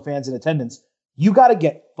there's no fans in attendance. You got to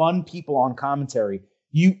get fun people on commentary.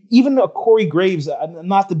 Even a Corey Graves, I'm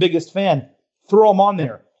not the biggest fan, throw him on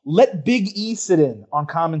there. Let Big E sit in on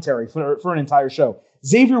commentary for an entire show.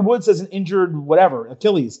 Xavier Woods has an injured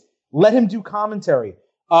Achilles. Let him do commentary.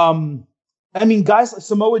 Guys like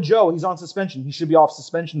Samoa Joe, he's on suspension. He should be off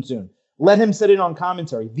suspension soon. Let him sit in on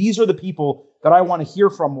commentary. These are the people that I want to hear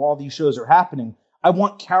from while these shows are happening. I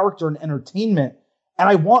want character and entertainment, and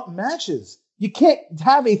I want matches. You can't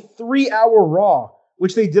have a 3-hour Raw,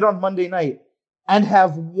 which they did on Monday night, and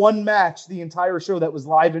have one match the entire show that was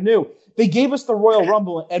live and new. They gave us the Royal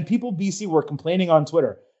Rumble, and people, BC, were complaining on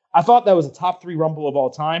Twitter. I thought that was a top 3 Rumble of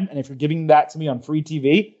all time, and if you're giving that to me on free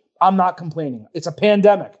TV, I'm not complaining. It's a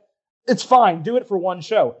pandemic. It's fine. Do it for one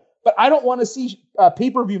show. But I don't want to see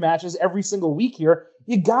pay-per-view matches every single week here.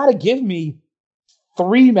 You got to give me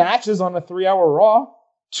 3 matches on a 3-hour Raw,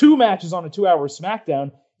 2 matches on a 2-hour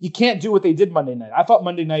SmackDown. You can't do what they did Monday night. I thought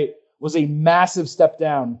Monday night was a massive step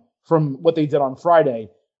down from what they did on Friday.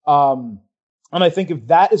 And I think if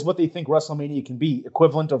that is what they think WrestleMania can be,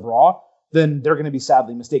 equivalent of Raw, then they're going to be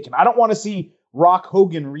sadly mistaken. I don't want to see Rock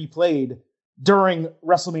Hogan replayed during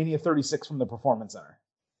WrestleMania 36 from the Performance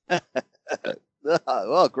Center.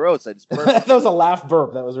 Well, gross. I just that was a laugh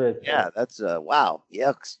burp. That was right. Yeah, that's wow.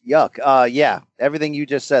 Yuck. Yeah, everything you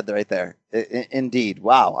just said right there. Indeed.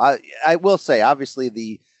 Wow. I will say, obviously,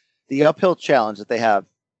 the uphill challenge that they have,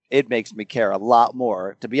 it makes me care a lot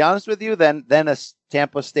more, to be honest with you, than a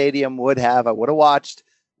Tampa Stadium would have. I would have watched,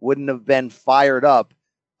 wouldn't have been fired up.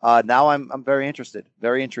 Now I'm very interested,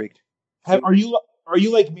 very intrigued. Are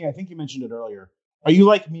you like me? I think you mentioned it earlier. Are you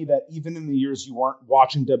like me that even in the years you weren't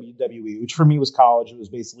watching WWE, which for me was college, it was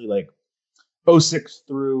basically 06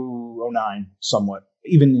 through 09 somewhat.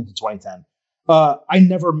 even into 2010. I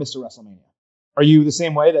never missed a WrestleMania. Are you the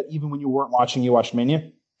same way that even when you weren't watching, you watched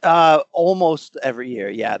Mania? Almost every year.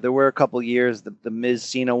 Yeah. There were a couple years, the Miz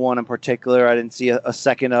Cena one in particular, I didn't see a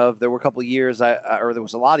second of. There were a couple years or there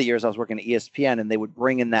was a lot of years I was working at ESPN and they would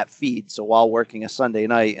bring in that feed. So while working a Sunday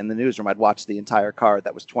night in the newsroom, I'd watch the entire card.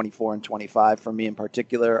 That was 24 and 25 for me in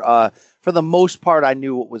particular. For the most part, I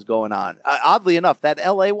knew what was going on. Oddly enough, that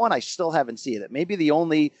LA one, I still haven't seen it. Maybe the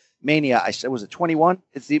only Mania, was it 21?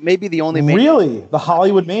 Maybe the only Mania. Really? The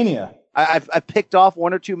Hollywood Mania. I've picked off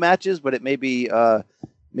one or two matches, but it may be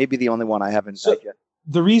maybe the only one I haven't so yet.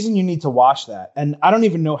 The reason you need to watch that, and I don't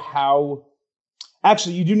even know how.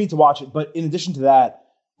 Actually, you do need to watch it, but in addition to that,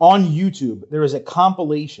 on YouTube there is a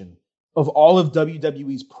compilation of all of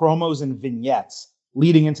WWE's promos and vignettes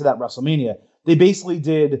leading into that WrestleMania. They basically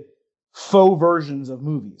did faux versions of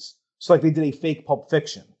movies, so like they did a fake Pulp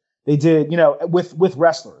Fiction. They did, with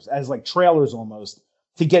wrestlers as like trailers almost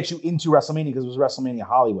to get you into WrestleMania because it was WrestleMania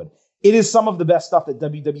Hollywood. It is some of the best stuff that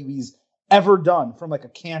WWE's ever done from like a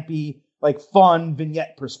campy, like fun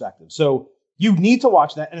vignette perspective. So you need to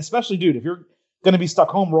watch that. And especially, dude, if you're going to be stuck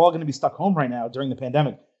home, we're all going to be stuck home right now during the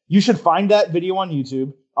pandemic. You should find that video on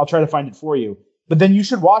YouTube. I'll try to find it for you. But then you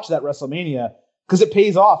should watch that WrestleMania because it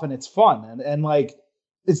pays off and it's fun. And like,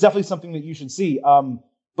 it's definitely something that you should see.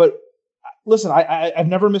 But listen, I've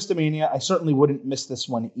never missed a Mania. I certainly wouldn't miss this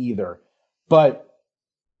one either. But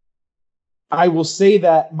I will say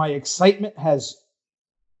that my excitement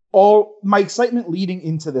leading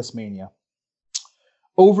into this Mania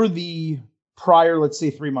over the prior, let's say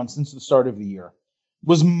 3 months since the start of the year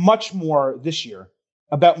was much more this year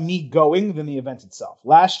about me going than the event itself.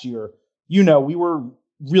 Last year, we were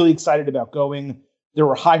really excited about going. There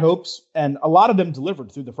were high hopes and a lot of them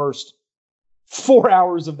delivered through the first 4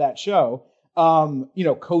 hours of that show.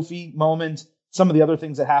 Kofi moment, some of the other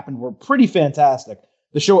things that happened were pretty fantastic.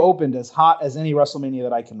 The show opened as hot as any WrestleMania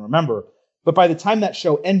that I can remember. But by the time that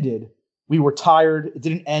show ended, we were tired. It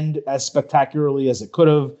didn't end as spectacularly as it could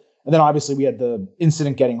have. And then obviously we had the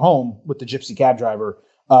incident getting home with the gypsy cab driver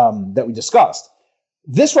that we discussed.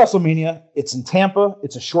 This WrestleMania, it's in Tampa.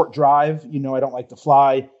 It's a short drive. I don't like to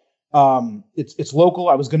fly. It's local.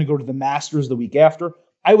 I was going to go to the Masters the week after.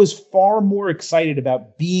 I was far more excited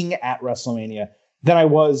about being at WrestleMania than I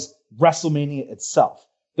was WrestleMania itself.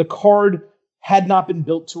 The card had not been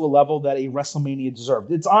built to a level that a WrestleMania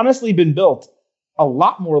deserved. It's honestly been built a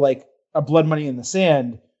lot more like a Blood Money in the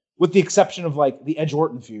Sand, with the exception of like the Edge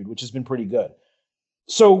Orton feud, which has been pretty good.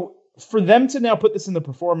 So for them to now put this in the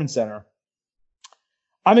Performance Center,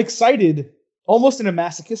 I'm excited almost in a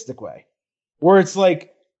masochistic way, where it's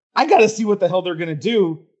like, I got to see what the hell they're going to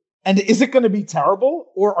do. And is it going to be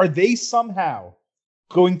terrible, or are they somehow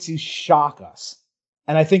going to shock us?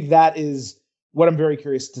 And I think that is what I'm very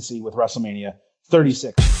curious to see with WrestleMania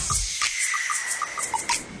 36.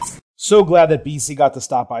 So glad that BC got to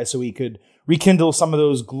stop by so he could rekindle some of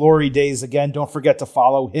those glory days again. Don't forget to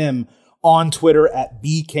follow him on Twitter at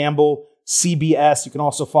BCampbellCBS. You can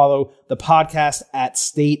also follow the podcast at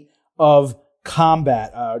State of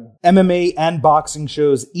Combat. MMA and boxing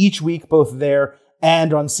shows each week, both there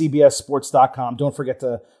and on CBSSports.com. Don't forget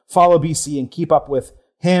to follow BC and keep up with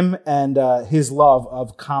him and his love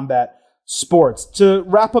of combat sports. To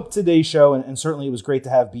wrap up today's show, and certainly it was great to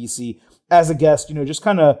have BC as a guest, just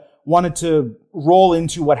kind of wanted to roll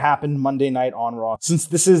into what happened Monday night on Raw. Since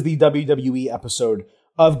this is the WWE episode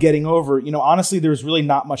of Getting Over, honestly, there's really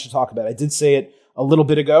not much to talk about. I did say it a little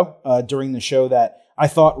bit ago during the show that I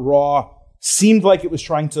thought Raw seemed like it was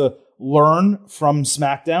trying to learn from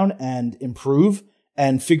SmackDown and improve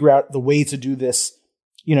and figure out the way to do this,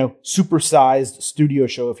 supersized studio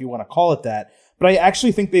show, if you want to call it that. But I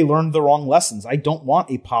actually think they learned the wrong lessons. I don't want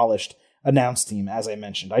a polished announce team, as I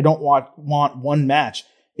mentioned. I don't want one match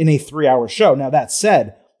in a 3-hour show. Now, that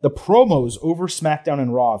said, the promos over SmackDown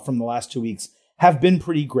and Raw from the last 2 weeks have been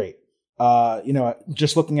pretty great.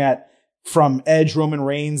 Just looking at from Edge, Roman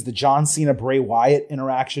Reigns, the John Cena, Bray Wyatt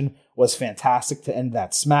interaction was fantastic to end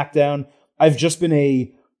that SmackDown. I've just been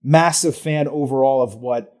a massive fan overall of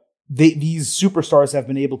what these superstars have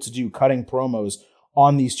been able to do, cutting promos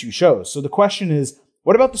on these two shows. So the question is,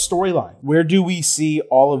 what about the storyline? Where do we see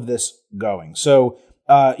all of this going? So,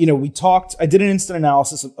 I did an instant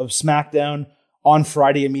analysis of SmackDown on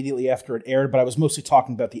Friday immediately after it aired, but I was mostly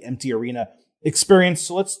talking about the empty arena experience.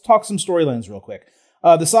 So let's talk some storylines real quick.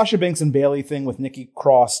 The Sasha Banks and Bayley thing with Nikki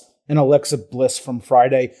Cross and Alexa Bliss from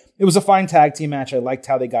Friday. It was a fine tag team match. I liked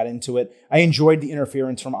how they got into it. I enjoyed the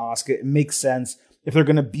interference from Asuka. It makes sense if they're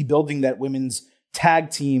going to be building that women's tag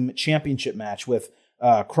team championship match with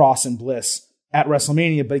Cross and Bliss at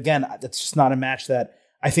WrestleMania. But again, that's just not a match that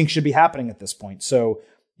I think should be happening at this point. So,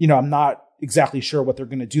 I'm not exactly sure what they're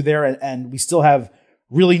going to do there. And we still have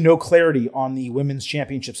really no clarity on the women's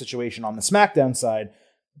championship situation on the SmackDown side,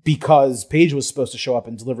 because Paige was supposed to show up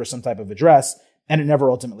and deliver some type of address, and it never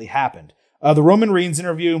ultimately happened. The Roman Reigns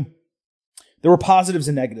interview, there were positives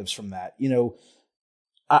and negatives from that.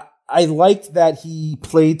 I liked that he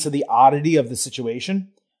played to the oddity of the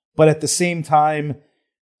situation, but at the same time,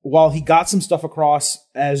 while he got some stuff across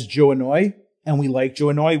as Joe Anoa'i, and we like Joe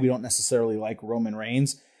Anoa'i, we don't necessarily like Roman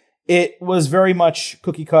Reigns, it was very much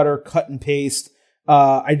cookie cutter, cut and paste.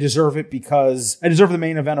 I deserve it because I deserve the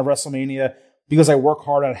main event of WrestleMania because I work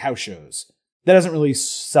hard on house shows. That doesn't really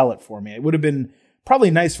sell it for me. It would have been probably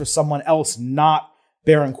nice for someone else, not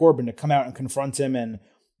Baron Corbin, to come out and confront him and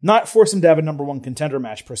not force him to have a number one contender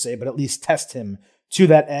match per se, but at least test him to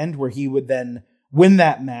that end where he would then win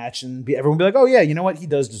that match and everyone would be like, oh yeah, you know what? He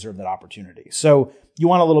does deserve that opportunity. So you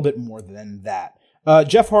want a little bit more than that.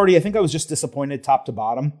 Jeff Hardy, I think I was just disappointed top to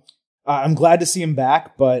bottom. I'm glad to see him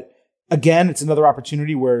back, but again, it's another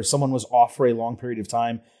opportunity where someone was off for a long period of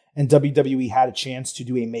time and WWE had a chance to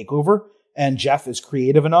do a makeover, and Jeff is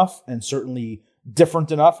creative enough and certainly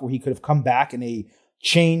different enough where he could have come back in a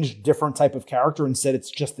changed, different type of character. Instead, it's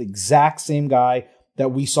just the exact same guy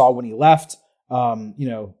that we saw when he left.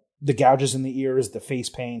 The gouges in the ears, the face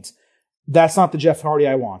paint. That's not the Jeff Hardy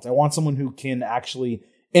I want. I want someone who can actually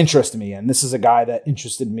interest me, and this is a guy that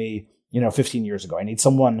interested me, 15 years ago. I need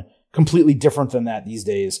someone completely different than that these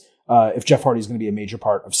days if Jeff Hardy is going to be a major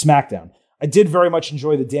part of SmackDown. I did very much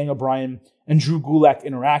enjoy the Daniel Bryan and Drew Gulak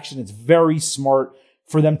interaction. It's very smart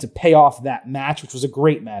for them to pay off that match, which was a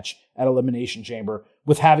great match at Elimination Chamber,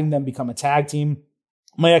 with having them become a tag team.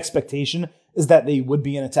 My expectation is that they would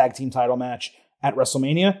be in a tag team title match at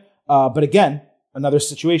WrestleMania. But again, another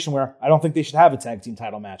situation where I don't think they should have a tag team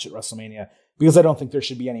title match at WrestleMania because I don't think there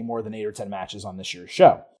should be any more than 8 or 10 matches on this year's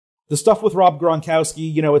show. The stuff with Rob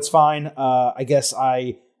Gronkowski, it's fine. I guess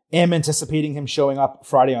I am anticipating him showing up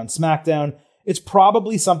Friday on SmackDown. It's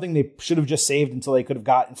probably something they should have just saved until they could have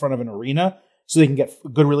got in front of an arena so they can get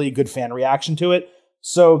really good fan reaction to it.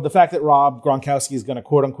 So the fact that Rob Gronkowski is going to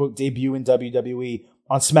quote unquote debut in WWE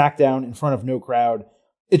on SmackDown in front of no crowd,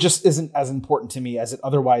 it just isn't as important to me as it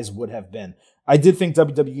otherwise would have been. I did think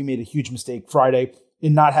WWE made a huge mistake Friday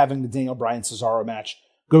in not having the Daniel Bryan Cesaro match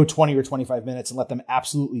go 20 or 25 minutes and let them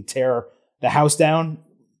absolutely tear the house down.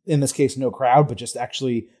 In this case, no crowd, but just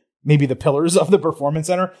actually maybe the pillars of the Performance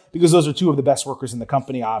Center, because those are two of the best workers in the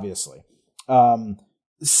company, obviously.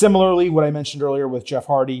 Similarly, what I mentioned earlier with Jeff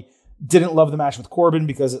Hardy, didn't love the match with Corbin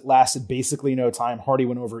because it lasted basically no time. Hardy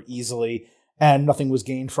went over easily and nothing was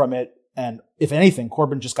gained from it. And if anything,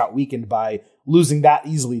 Corbin just got weakened by losing that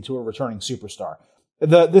easily to a returning superstar.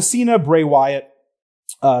 The Cena Bray Wyatt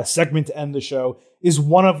segment to end the show is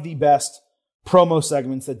one of the best promo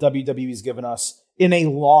segments that WWE has given us in a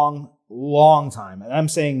long, long time. And I'm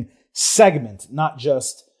saying segment, not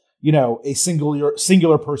just, a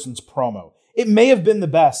singular person's promo. It may have been the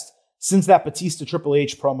best since that Batista Triple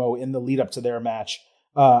H promo in the lead up to their match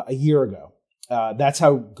a year ago. That's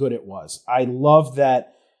how good it was. I love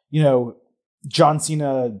that, John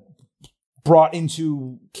Cena brought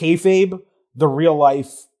into kayfabe the real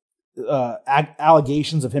life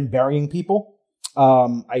allegations of him burying people.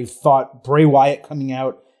 I thought Bray Wyatt coming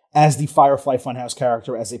out as the Firefly Funhouse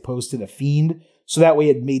character as opposed to the Fiend, so that way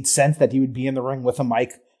it made sense that he would be in the ring with a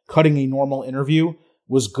mic cutting a normal interview,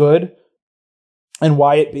 was good. And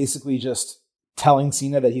Wyatt basically just telling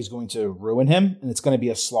Cena that he's going to ruin him and it's going to be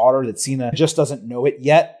a slaughter, that Cena just doesn't know it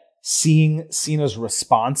yet. Seeing Cena's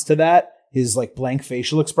response to that, his blank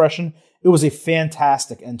facial expression, it was a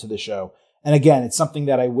fantastic end to the show. And again, it's something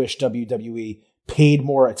that I wish WWE paid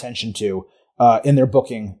more attention to in their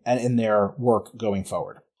booking and in their work going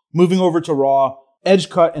forward. Moving over to Raw, Edge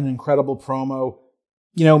cut an incredible promo.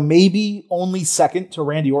 Maybe only second to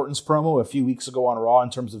Randy Orton's promo a few weeks ago on Raw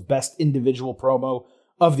in terms of best individual promo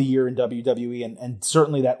of the year in WWE. And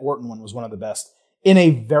certainly that Orton one was one of the best in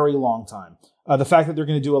a very long time. The fact that they're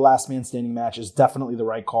going to do a last man standing match is definitely the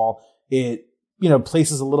right call. It,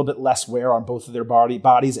 places a little bit less wear on both of their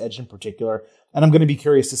bodies, Edge in particular. And I'm going to be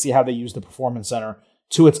curious to see how they use the Performance Center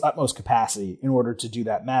to its utmost capacity in order to do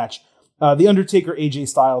that match. The Undertaker AJ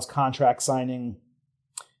Styles contract signing,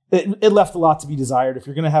 it left a lot to be desired. If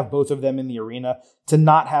you're going to have both of them in the arena, to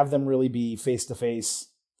not have them really be face to face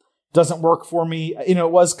doesn't work for me. It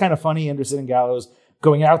was kind of funny, Anderson and Gallows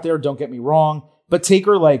going out there, don't get me wrong, but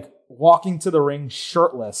Taker walking to the ring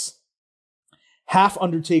shirtless, half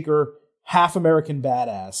Undertaker, half American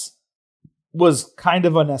Badass, was kind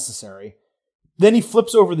of unnecessary. Then he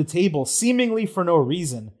flips over the table seemingly for no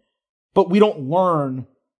reason, but we don't learn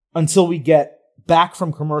until we get back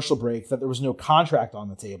from commercial break that there was no contract on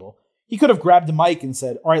the table, he could have grabbed the mic and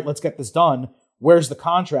said, all right, let's get this done. Where's the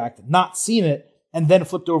contract? Not seen it, and then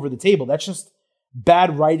flipped over the table. That's just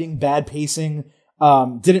bad writing, bad pacing.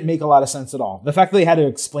 Didn't make a lot of sense at all. The fact that they had to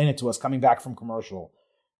explain it to us coming back from commercial,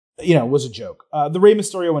 was a joke. The Rey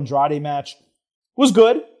Mysterio Andrade match was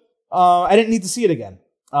good. I didn't need to see it again.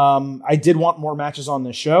 I did want more matches on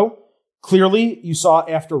this show. Clearly, you saw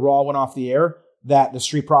after Raw went off the air that the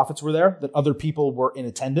Street Profits were there, that other people were in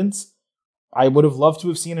attendance. I would have loved to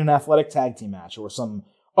have seen an athletic tag team match or some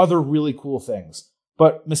other really cool things.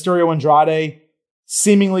 But Mysterio Andrade,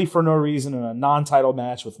 seemingly for no reason, in a non-title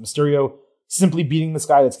match with Mysterio simply beating this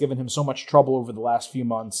guy that's given him so much trouble over the last few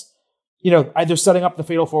months. They're setting up the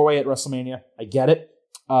Fatal 4-Way at WrestleMania. I get it.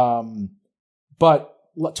 But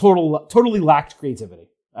totally lacked creativity.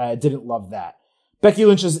 I didn't love that. Becky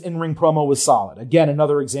Lynch's in-ring promo was solid. Again,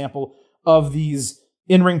 another example of these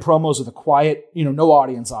in-ring promos with a quiet, no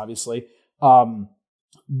audience, obviously.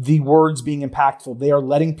 The words being impactful. They are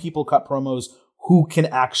letting people cut promos who can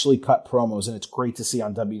actually cut promos, and it's great to see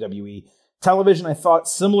on WWE television. I thought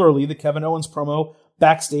similarly, the Kevin Owens promo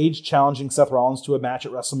backstage challenging Seth Rollins to a match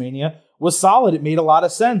at WrestleMania was solid. It made a lot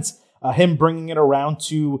of sense. Him bringing it around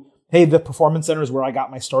to, hey, the Performance Center is where I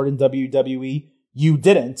got my start in WWE. You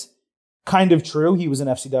didn't. Kind of true. He was in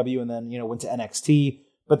FCW and then, went to NXT,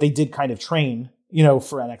 but they did kind of train,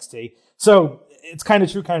 for NXT. So it's kind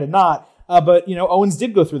of true, kind of not. But Owens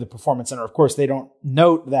did go through the Performance Center. Of course, they don't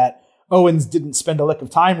note that Owens didn't spend a lick of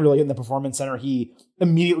time really in the Performance Center. He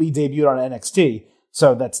immediately debuted on NXT.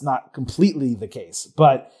 So that's not completely the case.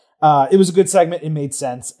 But it was a good segment. It made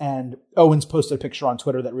sense. And Owens posted a picture on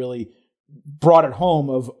Twitter that really brought it home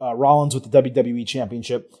of Rollins with the WWE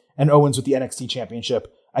Championship and Owens with the NXT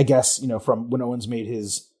Championship, I guess, from when Owens made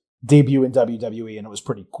his debut in WWE. And it was a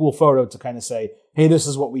pretty cool photo to kind of say, hey, this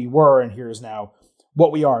is what we were, and here's now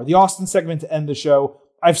what we are. The Austin segment to end the show,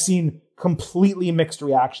 I've seen completely mixed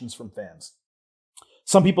reactions from fans.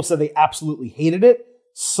 Some people said they absolutely hated it.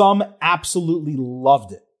 Some absolutely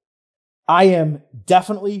loved it. I am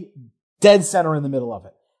definitely dead center in the middle of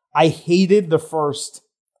it. I hated the first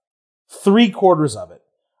 3/4 of it.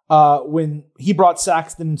 When he brought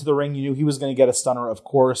Saxton into the ring, you knew he was going to get a stunner, of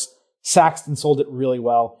course. Saxton sold it really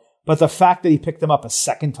well. But the fact that he picked him up a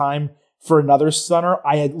second time for another stunner,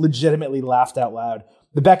 I had legitimately laughed out loud.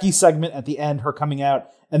 The Becky segment at the end, her coming out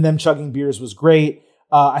and them chugging beers, was great.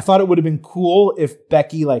 I thought it would have been cool if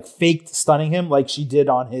Becky faked stunning him like she did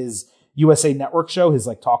on his USA Network show, his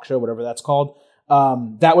talk show, whatever that's called.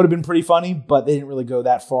 That would have been pretty funny, but they didn't really go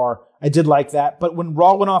that far. I did like that. But when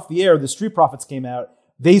Raw went off the air, the Street Profits came out.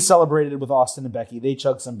 They celebrated with Austin and Becky. They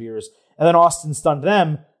chugged some beers. And then Austin stunned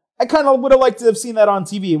them. I kind of would have liked to have seen that on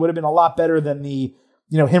TV. It would have been a lot better than the,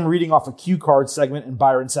 him reading off a cue card segment and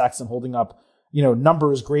Byron Saxton holding up,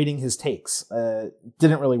 numbers grading his takes.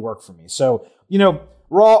 Didn't really work for me. So,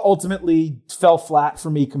 Raw ultimately fell flat for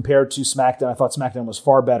me compared to SmackDown. I thought SmackDown was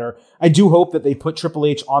far better. I do hope that they put Triple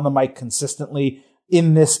H on the mic consistently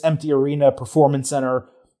in this empty arena Performance Center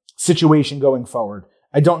situation going forward.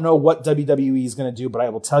 I don't know what WWE is going to do, but I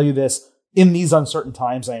will tell you this. In these uncertain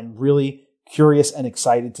times, I am really curious and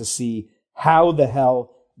excited to see how the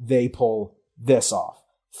hell they pull this off.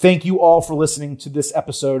 Thank you all for listening to this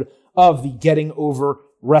episode of the Getting Over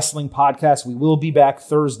Wrestling podcast. We will be back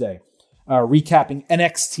Thursday, recapping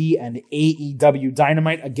NXT and AEW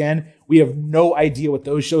Dynamite. Again, we have no idea what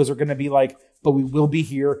those shows are going to be like, but we will be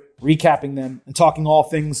here recapping them and talking all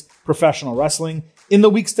things professional wrestling. In the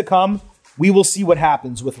weeks to come, we will see what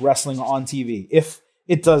happens with wrestling on TV. If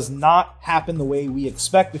it does not happen the way we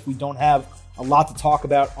expect, if we don't have a lot to talk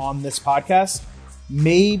about on this podcast,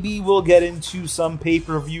 maybe we'll get into some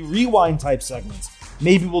pay-per-view rewind type segments.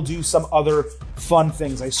 Maybe we'll do some other fun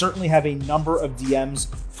things. I certainly have a number of DMs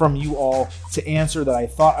from you all to answer that I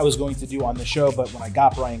thought I was going to do on the show, but when I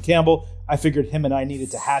got Brian Campbell, I figured him and I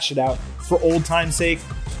needed to hash it out for old time's sake,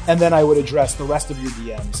 and then I would address the rest of your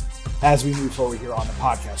DMs as we move forward here on the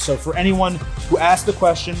podcast. So for anyone who asked a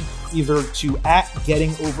question, either to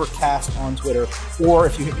 @GettingOverCast on Twitter, or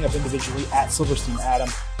if you hit me up individually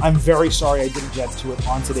 @SilversteinAdam, I'm very sorry I didn't get to it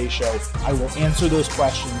on today's show. I will answer those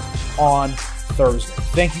questions on Thursday.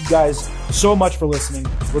 Thank you guys so much for listening.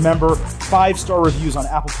 Remember, 5-star reviews on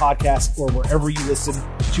Apple Podcasts or wherever you listen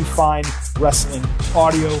to find wrestling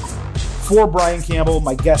audio. For Brian Campbell,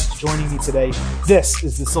 my guest joining me today, this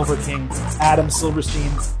is the Silver King, Adam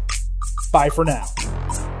Silverstein. Bye for now.